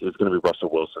upon is going to be Russell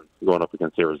Wilson going up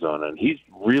against Arizona. And he's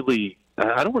really,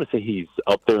 I don't want to say he's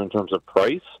up there in terms of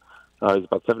price. He's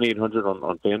about $7,800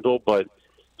 on FanDuel, but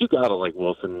you got to like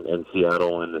Wilson and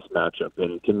Seattle in this matchup.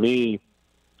 And to me,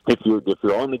 if you're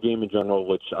on the game in general,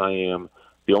 which I am,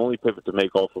 the only pivot to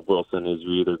make off of Wilson is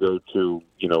you either go to,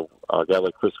 a guy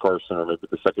like Chris Carson or maybe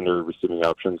the secondary receiving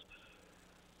options,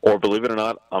 or believe it or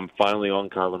not, I'm finally on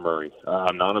Kyler Murray.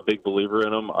 I'm not a big believer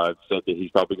in him. I've said that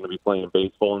he's probably going to be playing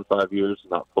baseball in 5 years,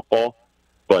 not football.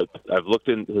 But I've looked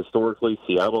in historically,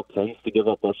 Seattle tends to give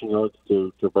up rushing yards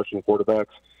to rushing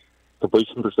quarterbacks.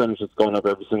 Completion percentage has gone up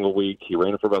every single week. He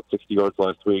ran it for about 60 yards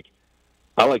last week.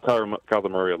 I like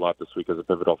Kyler Murray a lot this week as a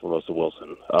pivot off of Russell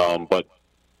Wilson. But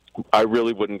I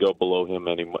really wouldn't go below him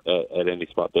at any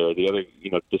spot there. The other,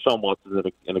 Deshaun Watson's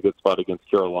in a good spot against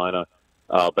Carolina,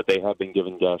 but they have been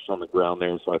given gash on the ground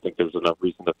there, so I think there's enough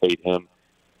reason to fade him.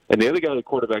 And the other guy, the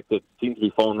quarterback that seems to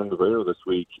be falling under the radar this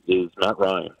week is Matt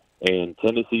Ryan. And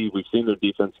Tennessee, we've seen their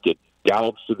defense get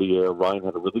galloped through the air. Ryan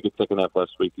had a really good second half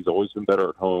last week. He's always been better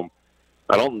at home.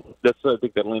 I don't necessarily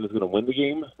think that Atlanta's going to win the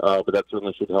game, but that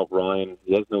certainly should help Ryan.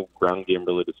 He has no ground game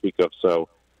really to speak of, so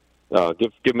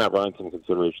give Matt Ryan some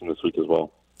consideration this week as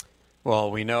well.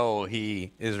 Well, we know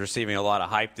he is receiving a lot of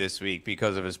hype this week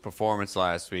because of his performance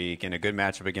last week and a good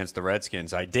matchup against the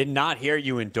Redskins. I did not hear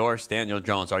you endorse Daniel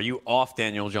Jones. Are you off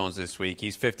Daniel Jones this week?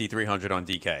 He's $5,300 on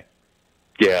DK.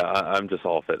 Yeah, I'm just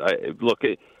off it.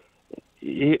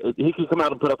 He can come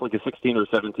out and put up like a 16 or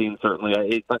 17, certainly.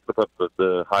 He's not going to put up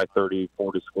the high 30,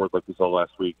 40 scores like we saw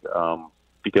last week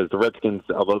because the Redskins,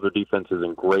 although their defense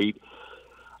isn't great,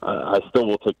 I still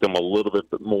will take them a little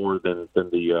bit more than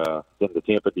the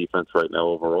Tampa defense right now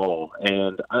overall.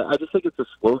 And I just think it's a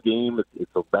slow game.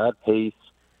 It's a bad pace.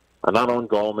 I'm not on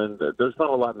Gallman. There's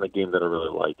not a lot in the game that I really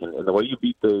like. And the way you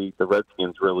beat the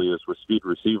Redskins really is with speed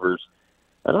receivers.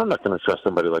 And I'm not going to trust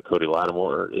somebody like Cody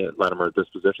Lattimore at this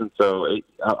position. So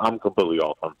I'm completely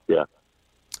off him. Yeah.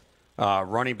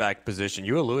 Running back position,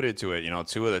 you alluded to it.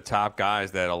 Two of the top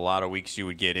guys that a lot of weeks you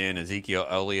would get in, Ezekiel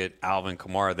Elliott, Alvin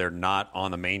Kamara, they're not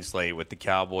on the main slate with the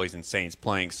Cowboys and Saints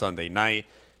playing Sunday night.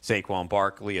 Saquon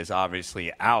Barkley is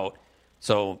obviously out.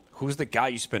 So who's the guy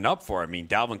you spin up for? I mean,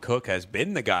 Dalvin Cook has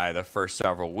been the guy the first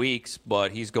several weeks,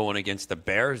 but he's going against the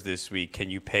Bears this week. Can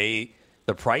you pay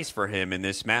the price for him in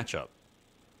this matchup?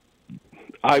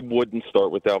 I wouldn't start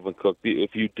with Dalvin Cook.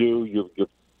 If you do,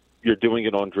 you're doing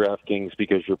it on DraftKings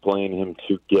because you're playing him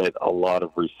to get a lot of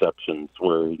receptions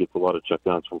where he gets a lot of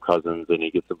checkdowns from Cousins and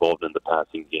he gets involved in the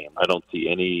passing game. I don't see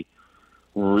any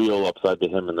real upside to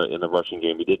him in the rushing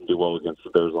game. He didn't do well against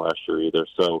the Bears last year either.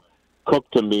 So Cook,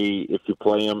 to me, if you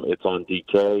play him, it's on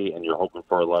DK and you're hoping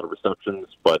for a lot of receptions,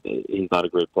 but he's not a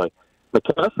great play.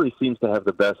 McCaffrey seems to have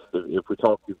the best. If we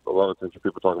talk, a lot of times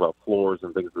people talk about floors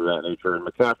and things of that nature. And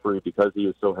McCaffrey, because he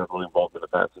is so heavily involved in the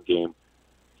passing game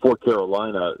for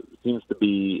Carolina, seems to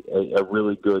be a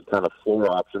really good kind of floor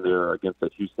option there against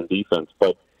that Houston defense.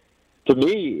 But to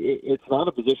me, it's not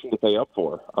a position to pay up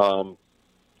for.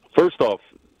 First off,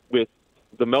 with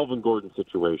the Melvin Gordon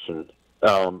situation,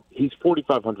 he's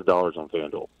 $4,500 on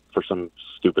FanDuel for some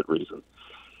stupid reason.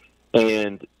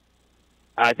 And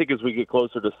I think as we get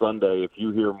closer to Sunday, if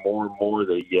you hear more and more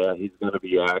that, he's going to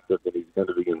be active and he's going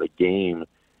to be in the game,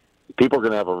 people are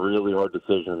going to have a really hard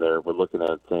decision there. We're looking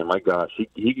at saying, my gosh,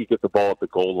 he could get the ball at the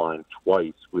goal line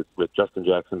twice with Justin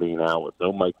Jackson being out, with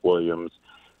no Mike Williams,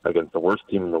 against the worst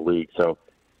team in the league. So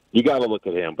you got to look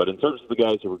at him. But in terms of the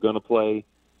guys who are going to play,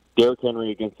 Derrick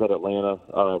Henry against that Atlanta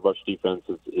rush defense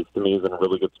is to me is in a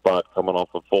really good spot coming off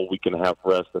a full week and a half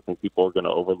rest. I think people are going to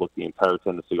overlook the entire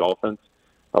Tennessee offense.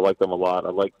 I like them a lot. I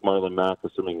like Marlon Mack,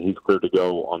 assuming he's clear to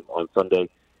go on Sunday.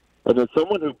 And then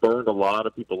someone who burned a lot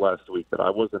of people last week that I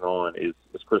wasn't on is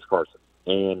Chris Carson.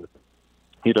 And,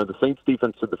 you know, the Saints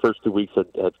defense for the first 2 weeks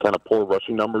had kind of poor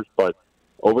rushing numbers, but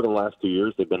over the last 2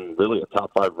 years, they've been really a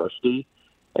top 5 rush D.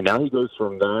 And now he goes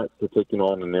from that to taking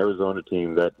on an Arizona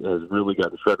team that has really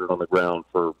gotten shredded on the ground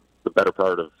for the better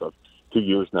part of 2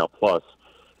 years now plus.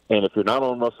 And if you're not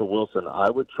on Russell Wilson, I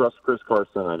would trust Chris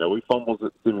Carson. I know he fumbles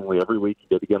it seemingly every week. He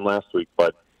did again last week,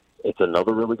 but it's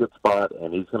another really good spot,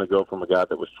 and he's going to go from a guy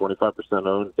that was 25%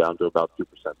 owned down to about 2%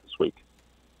 this week.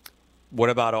 What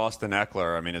about Austin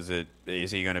Eckler? I mean,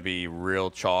 is he going to be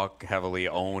real chalk, heavily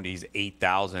owned? He's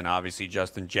 8,000. Obviously,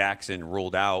 Justin Jackson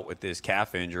ruled out with this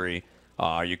calf injury.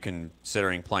 Are you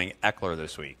considering playing Eckler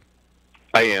this week?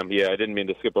 I am, yeah. I didn't mean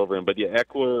to skip over him. But, yeah,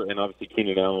 Eckler and obviously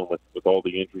Keenan Allen with all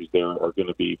the injuries there are going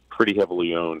to be pretty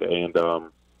heavily owned. And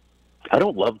I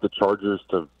don't love the Chargers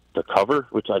to cover,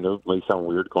 which I know may sound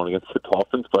weird going against the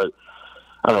Dolphins, but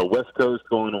I don't know, West Coast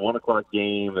going to 1 o'clock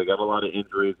game. They got a lot of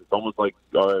injuries. It's almost like,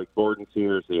 all right, Gordon's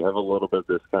here, so you have a little bit of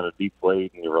this kind of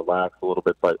deflate and you relax a little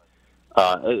bit. But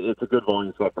it's a good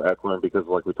volume spot for Eckler because,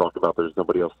 like we talked about, there's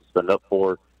nobody else to spend up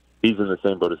for. He's in the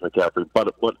same boat as McCaffrey.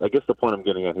 But what I guess the point I'm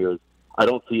getting at here is I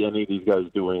don't see any of these guys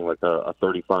doing like a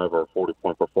 35 or a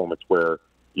 40-point performance where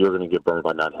you're going to get burned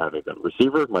by not having them.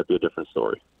 Receiver might be a different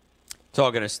story.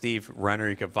 Talking to Steve Renner,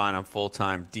 you can find on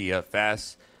Full-Time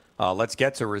DFS. Let's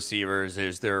get to receivers.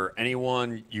 Is there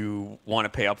anyone you want to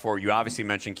pay up for? You obviously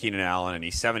mentioned Keenan Allen, and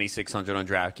he's 7,600 on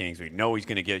DraftKings. We know he's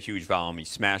going to get huge volume. He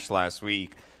smashed last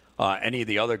week. Any of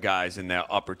the other guys in that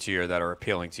upper tier that are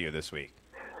appealing to you this week?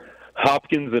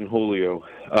 Hopkins and Julio,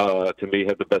 to me,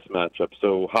 have the best matchup.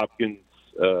 So Hopkins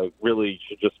really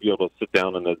should just be able to sit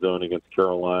down in the zone against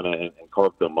Carolina and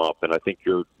carve them up. And I think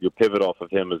your pivot off of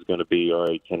him is going to be, all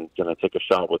right, can I take a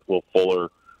shot with Will Fuller?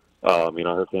 I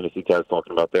heard Fantasy Taz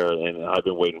talking about there, and I've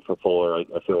been waiting for Fuller.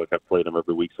 I feel like I've played him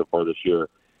every week so far this year.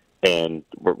 And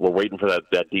we're waiting for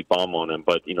that deep bomb on him.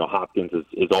 But, Hopkins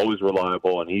is always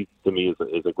reliable, and he, to me,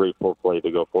 is a great play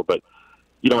to go for. But,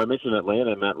 I mentioned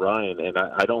Atlanta and Matt Ryan, and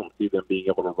I don't see them being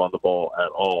able to run the ball at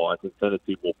all. I think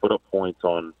Tennessee will put up points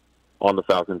on the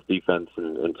Falcons' defense,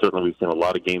 and certainly we've seen a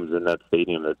lot of games in that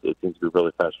stadium. It seems to be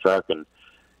really fast track. And,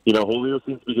 Julio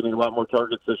seems to be getting a lot more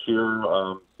targets this year.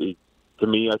 To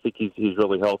me, I think he's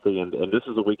really healthy, and this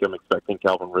is a week I'm expecting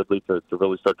Calvin Ridley to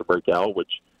really start to break out,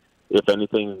 which, if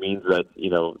anything, means that,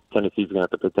 Tennessee's going to have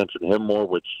to pay attention to him more,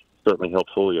 which certainly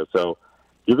helps Julio. So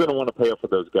you're going to want to pay up for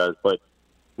those guys. But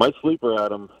my sleeper,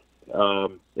 Adam,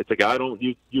 it's a guy I don't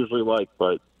usually like,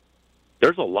 but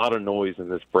there's a lot of noise in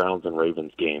this Browns and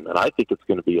Ravens game, and I think it's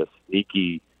going to be a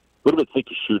little bit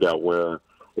sneaky shootout where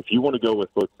if you want to go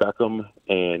with both Beckham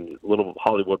and little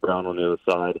Hollywood Brown on the other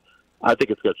side, I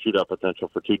think it's got shootout potential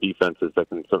for two defenses that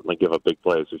can certainly give up big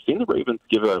plays. We've seen the Ravens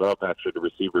give that up, actually, to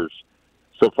receivers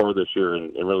so far this year,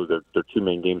 and really their two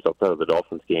main games outside of the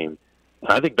Dolphins game.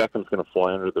 And I think Beckham's going to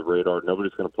fly under the radar.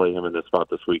 Nobody's going to play him in this spot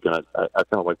this week, and I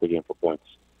kind of like the game for points.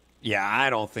 Yeah,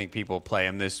 I don't think people play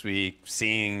him this week,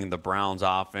 seeing the Browns'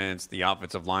 offense, the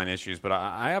offensive line issues, but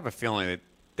I have a feeling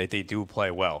that they do play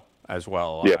well as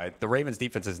well. Yeah. The Ravens'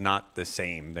 defense is not the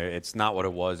same. It's not what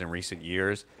it was in recent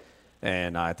years.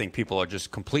 And I think people are just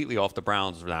completely off the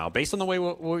Browns now, based on the way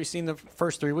what we've seen the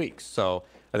first 3 weeks. So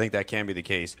I think that can be the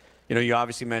case. You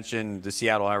obviously mentioned the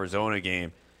Seattle-Arizona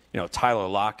game. Tyler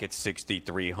Lockett's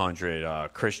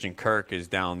 6,300. Christian Kirk is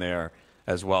down there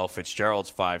as well.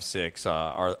 Fitzgerald's 5.6.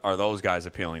 Are those guys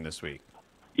appealing this week?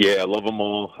 Yeah, I love them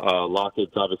all.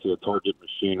 Lockett's obviously a target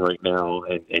machine right now,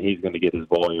 and he's going to get his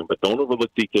volume. But don't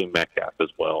overlook DK Metcalf as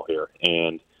well here.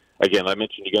 And again, I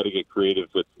mentioned you got to get creative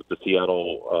with the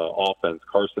Seattle offense.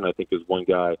 Carson, I think, is one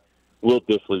guy. Will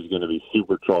Dissly is going to be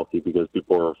super chalky because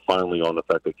people are finally on the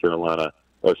fact that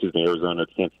Arizona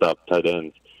can't stop tight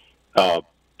ends.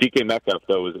 DK Metcalf,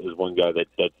 though, is one guy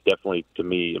that definitely, to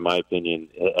me, in my opinion,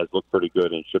 has looked pretty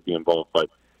good and should be involved. But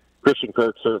Christian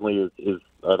Kirk certainly is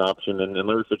an option, and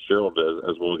Larry Fitzgerald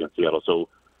as well against Seattle. So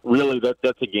really,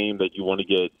 that's a game that you want to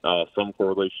get some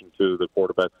correlation to the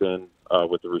quarterbacks in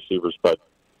with the receivers. But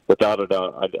without a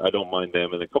doubt, I don't mind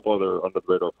them. And a couple other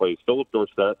under-the-radar plays. Philip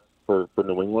Dorsett for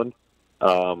New England.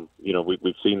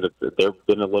 We've seen that they've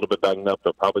been a little bit banged up.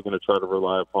 They're probably going to try to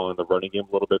rely upon the running game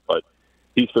a little bit, but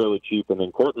he's fairly cheap. And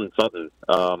then Cortland Sutton,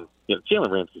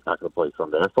 Jalen Ramsey's not going to play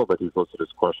Sunday. I feel that he's listed as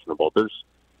questionable.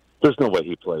 There's no way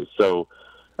he plays. So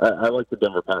I like the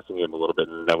Denver passing game a little bit,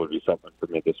 and that would be something for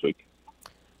me this week.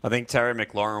 I think Terry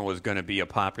McLaurin was going to be a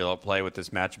popular play with this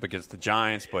matchup against the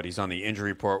Giants, but he's on the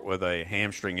injury report with a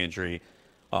hamstring injury.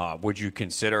 Would you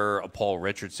consider a Paul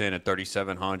Richardson at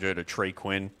 3,700, a Trey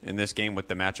Quinn in this game with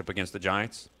the matchup against the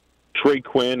Giants? Trey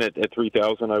Quinn at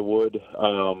 3,000, I would.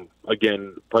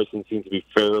 Again, pricing seems to be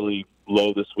fairly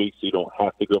low this week, so you don't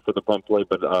have to go for the punt play,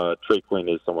 but Trey Quinn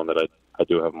is someone that I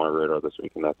do have on my radar this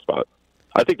week in that spot.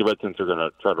 I think the Redskins are going to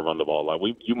try to run the ball a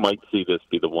lot. You might see this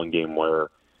be the one game where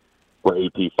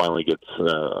AP finally gets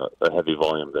a heavy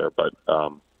volume there, but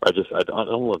I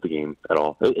don't love the game at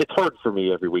all. It's hard for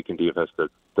me every week in DFS to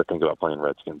think about playing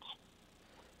Redskins.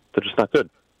 They're just not good.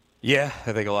 Yeah,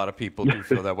 I think a lot of people do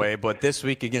feel that way. But this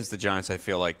week against the Giants, I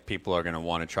feel like people are going to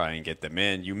want to try and get them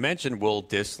in. You mentioned Will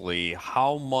Dissly.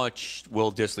 How much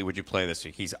Will Dissly would you play this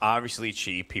week? He's obviously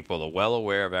cheap. People are well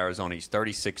aware of Arizona. He's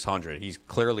 3,600. He's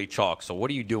clearly chalk. So what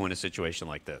do you do in a situation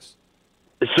like this?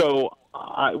 So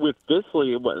with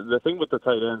Dissly, the thing with the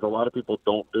tight ends, a lot of people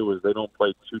don't do is they don't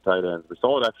play two tight ends. We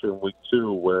saw it actually in week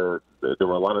 2 where there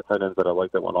were a lot of tight ends that I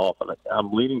liked that went off. And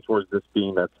I'm leaning towards this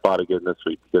being that spot again this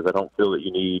week because I don't feel that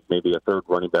you need maybe a third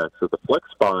running back. So the flex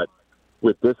spot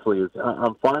with Dissly is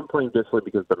I'm fine playing Dissly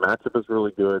because the matchup is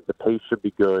really good. The pace should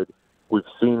be good. We've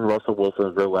seen Russell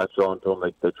Wilson really latch on to him.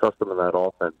 They trust him in that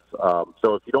offense.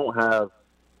 So if you don't have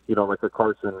like a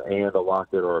Carson and a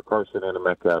Lockett or a Carson and a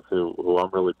Metcalf who I'm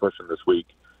really pushing this week,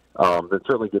 then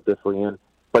certainly get Dissly in.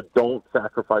 But don't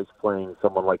sacrifice playing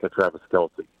someone like a Travis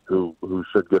Kelce, who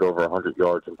should get over 100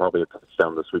 yards and probably a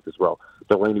touchdown this week as well.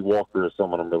 Delaney Walker is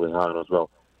someone I'm really high on as well.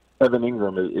 Evan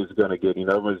Ingram is going to get,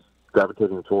 everyone's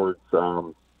gravitating towards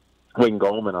Wayne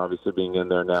Gallman obviously being in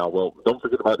there now. Well, don't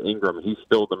forget about Ingram. He's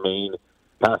still the main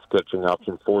pass-catching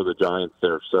option for the Giants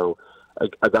there. So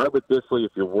a guy with Dissly,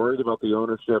 if you're worried about the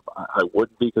ownership, I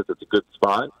wouldn't be because it's a good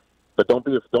spot. But don't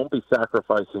be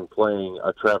sacrificing playing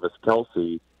a Travis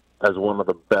Kelce as one of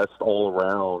the best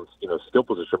all-around, skill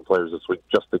position players this week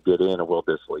just to get in a Will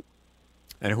Dissly.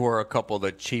 And who are a couple of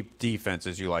the cheap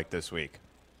defenses you like this week?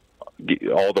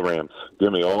 All the Rams.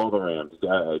 Give me all the Rams.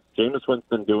 Jameis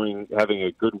Winston having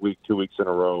a good week 2 weeks in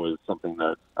a row is something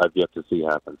that I've yet to see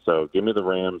happen. So give me the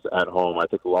Rams at home. I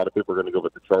think a lot of people are going to go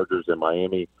with the Chargers in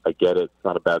Miami. I get it. It's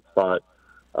not a bad spot.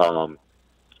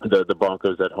 The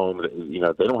Broncos at home,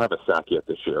 they don't have a sack yet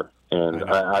this year. And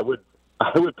I would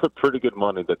put pretty good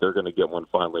money that they're going to get one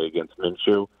finally against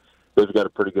Minshew. They've got a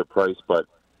pretty good price, but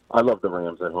I love the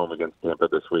Rams at home against Tampa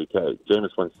this week. Hey,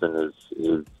 Jameis Winston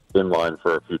is in line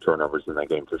for a few turnovers in that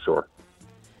game for sure.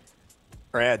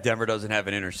 Right, Denver doesn't have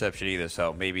an interception either,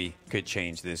 so maybe could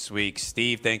change this week.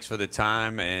 Steve, thanks for the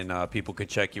time, and people could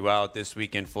check you out this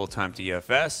weekend, full-time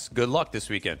DFS. Good luck this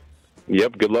weekend.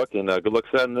 Yep, good luck, and good luck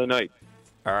Saturday night.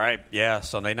 All right, yeah,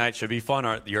 Sunday night should be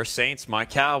fun. Your Saints, my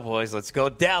Cowboys. Let's go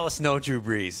Dallas, no Drew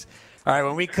Brees. All right,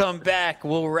 when we come back,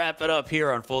 we'll wrap it up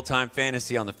here on Full-Time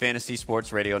Fantasy on the Fantasy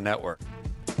Sports Radio Network.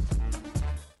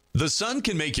 The sun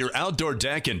can make your outdoor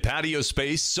deck and patio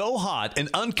space so hot and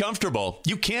uncomfortable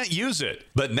you can't use it.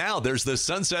 But now there's the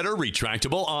Sunsetter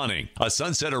Retractable Awning. A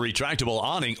Sunsetter Retractable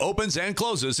Awning opens and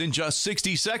closes in just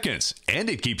 60 seconds, and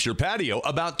it keeps your patio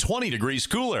about 20 degrees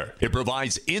cooler. It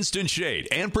provides instant shade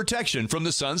and protection from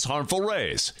the sun's harmful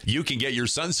rays. You can get your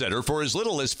Sunsetter for as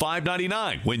little as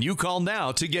 $5.99 when you call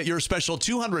now to get your special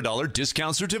 $200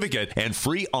 discount certificate and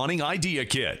free awning idea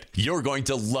kit. You're going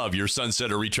to love your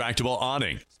Sunsetter Retractable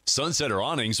Awning. Sunsetter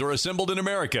awnings are assembled in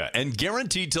America and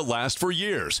guaranteed to last for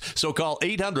years. So call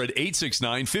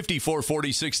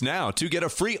 800-869-5446 now to get a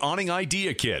free awning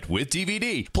idea kit with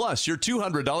DVD, plus your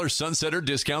 $200 Sunsetter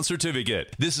discount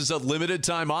certificate. This is a limited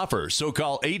time offer, so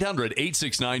call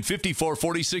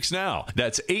 800-869-5446 now.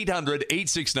 That's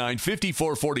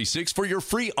 800-869-5446 for your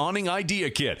free awning idea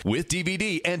kit with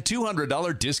DVD and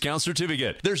 $200 discount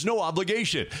certificate. There's no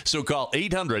obligation, so call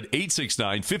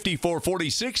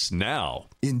 800-869-5446 now.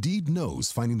 Indeed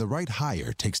knows finding the right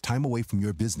hire takes time away from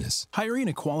your business. Hiring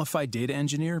a qualified data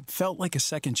engineer felt like a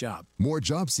second job. More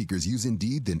job seekers use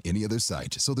Indeed than any other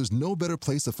site, so there's no better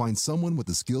place to find someone with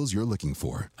the skills you're looking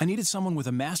for. I needed someone with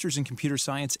a master's in computer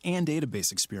science and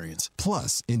database experience.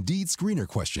 Plus, Indeed screener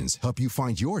questions help you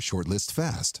find your shortlist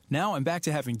fast. Now I'm back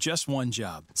to having just one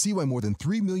job. See why more than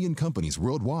 3 million companies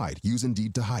worldwide use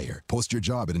Indeed to hire. Post your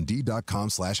job at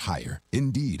Indeed.com/hire.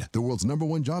 Indeed, the world's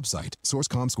 #1 job site.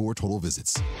 Source.com/score total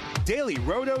visits.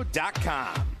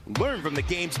 DailyRoto.com. Learn from the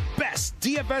game's best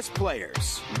DFS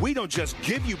players. We don't just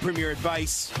give you premier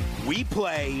advice, We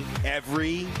play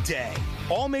every day.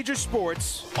 All major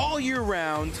sports, all year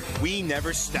round, we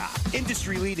never stop.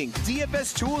 Industry-leading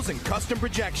DFS tools and custom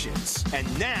projections.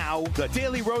 And now, the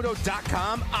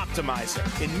DailyRoto.com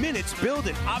Optimizer. In minutes, build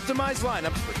and optimize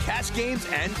lineups for cash games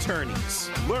and tourneys.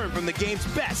 Learn from the game's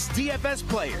best DFS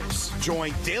players.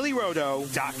 Join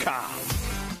DailyRoto.com.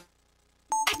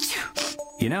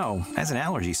 You know, as an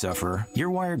allergy sufferer,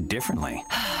 you're wired differently.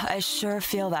 I sure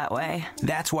feel that way.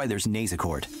 That's why there's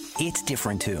Nasacort. It's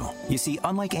different too. You see,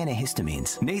 unlike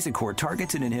antihistamines, Nasacort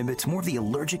targets and inhibits more of the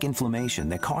allergic inflammation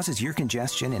that causes ear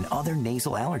congestion and other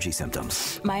nasal allergy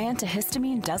symptoms. My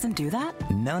antihistamine doesn't do that?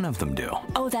 None of them do.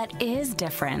 Oh, that is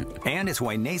different. And it's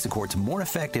why Nasacort's more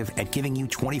effective at giving you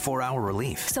 24-hour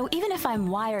relief. So even if I'm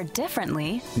wired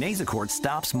differently, Nasacort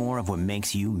stops more of what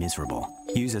makes you miserable.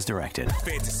 Use as directed.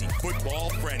 Fantasy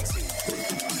Football Frenzy.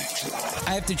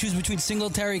 I have to choose between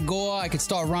Singletary, Gore. I could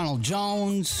start Ronald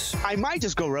Jones. I might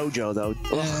just go Rojo though.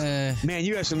 Man,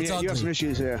 you have some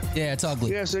issues here. Yeah, it's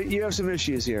ugly. You have some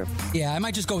issues here. Yeah, I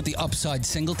might just go with the upside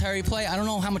Singletary play. I don't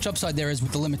know how much upside there is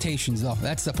with the limitations though.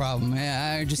 That's the problem.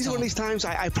 Yeah, I just. This is one of these times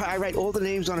I write all the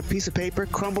names on a piece of paper,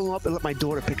 crumble them up, and let my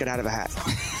daughter pick it out of a hat.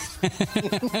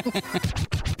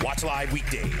 Watch live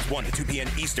weekdays, 1 to 2 p.m.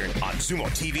 Eastern on Sumo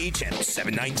TV, channel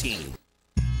 719.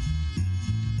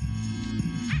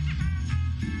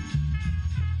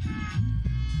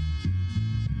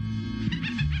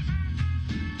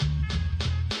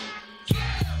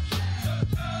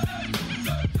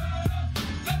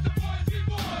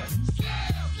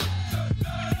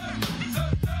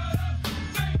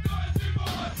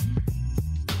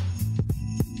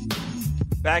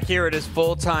 Back here it is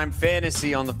Full-Time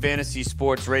Fantasy on the Fantasy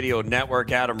Sports Radio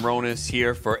Network. Adam Ronis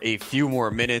here for a few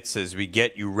more minutes as we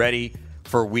get you ready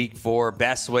for Week 4.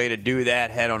 Best way to do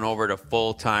that, head on over to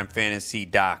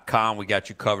fulltimefantasy.com. We got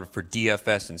you covered for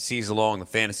DFS and season-long. The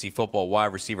Fantasy Football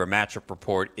Wide Receiver Matchup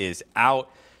Report is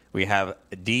out. We have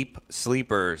deep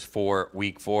sleepers for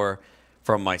Week 4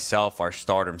 from myself, our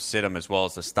stardom, sit-em, as well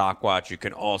as the Stock Watch. You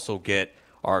can also get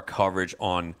our coverage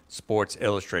on Sports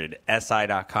Illustrated,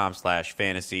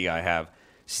 si.com/fantasy. I have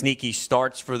sneaky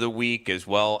starts for the week as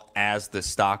well as the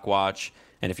Stock Watch.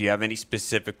 And if you have any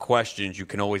specific questions, you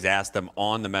can always ask them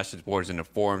on the message boards and the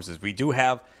forums, as we do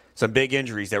have some big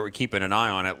injuries that we're keeping an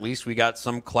eye on. At least we got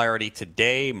some clarity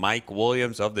today. Mike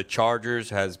Williams of the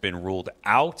Chargers has been ruled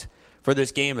out for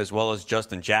this game, as well as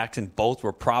Justin Jackson. Both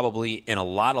were probably in a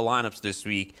lot of lineups this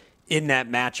week in that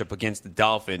matchup against the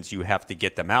Dolphins. You have to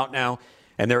get them out now.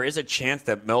 And there is a chance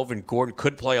that Melvin Gordon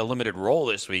could play a limited role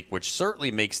this week, which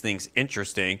certainly makes things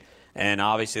interesting. And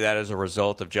obviously that is a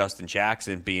result of Justin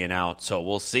Jackson being out. So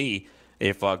we'll see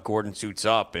if Gordon suits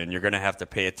up. And you're going to have to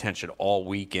pay attention all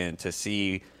weekend to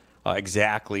see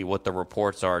exactly what the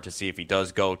reports are, to see if he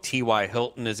does go. T.Y.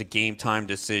 Hilton is a game-time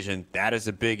decision. That is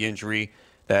a big injury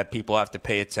that people have to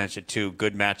pay attention to.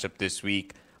 Good matchup this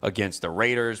week against the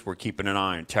Raiders. We're keeping an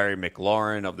eye on Terry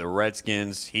McLaurin of the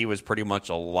Redskins. He was pretty much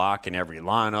a lock in every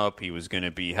lineup. He was going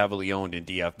to be heavily owned in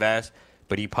DFS,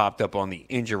 but he popped up on the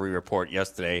injury report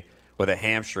yesterday with a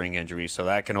hamstring injury, so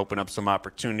that can open up some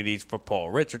opportunities for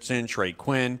Paul Richardson, Trey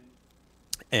Quinn,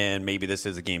 and maybe this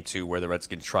is a game, too, where the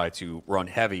Redskins try to run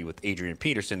heavy with Adrian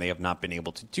Peterson. They have not been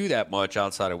able to do that much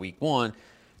outside of Week 1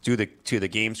 due to the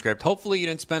game script. Hopefully you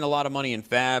didn't spend a lot of money in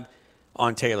Fab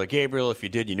on Taylor Gabriel. If you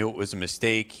did, you knew it was a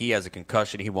mistake. He has a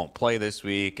concussion. He won't play this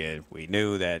week, and we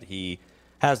knew that he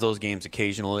has those games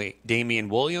occasionally. Damian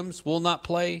Williams will not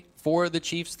play for the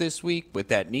Chiefs this week with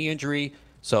that knee injury,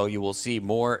 so you will see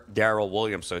more Darrell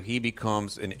Williams. So he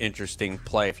becomes an interesting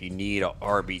play if you need a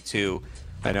RB2.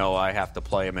 I know I have to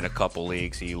play him in a couple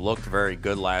leagues. He looked very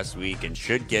good last week and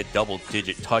should get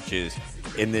double-digit touches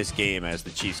in this game as the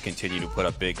Chiefs continue to put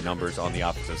up big numbers on the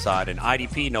offensive side. And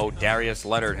IDP note, Darius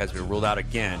Leonard has been ruled out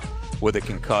again with a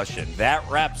concussion. That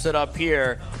wraps it up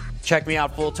here. Check me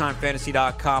out,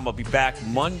 fulltimefantasy.com. I'll be back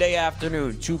Monday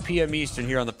afternoon, 2 p.m. Eastern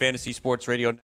here on the Fantasy Sports Radio.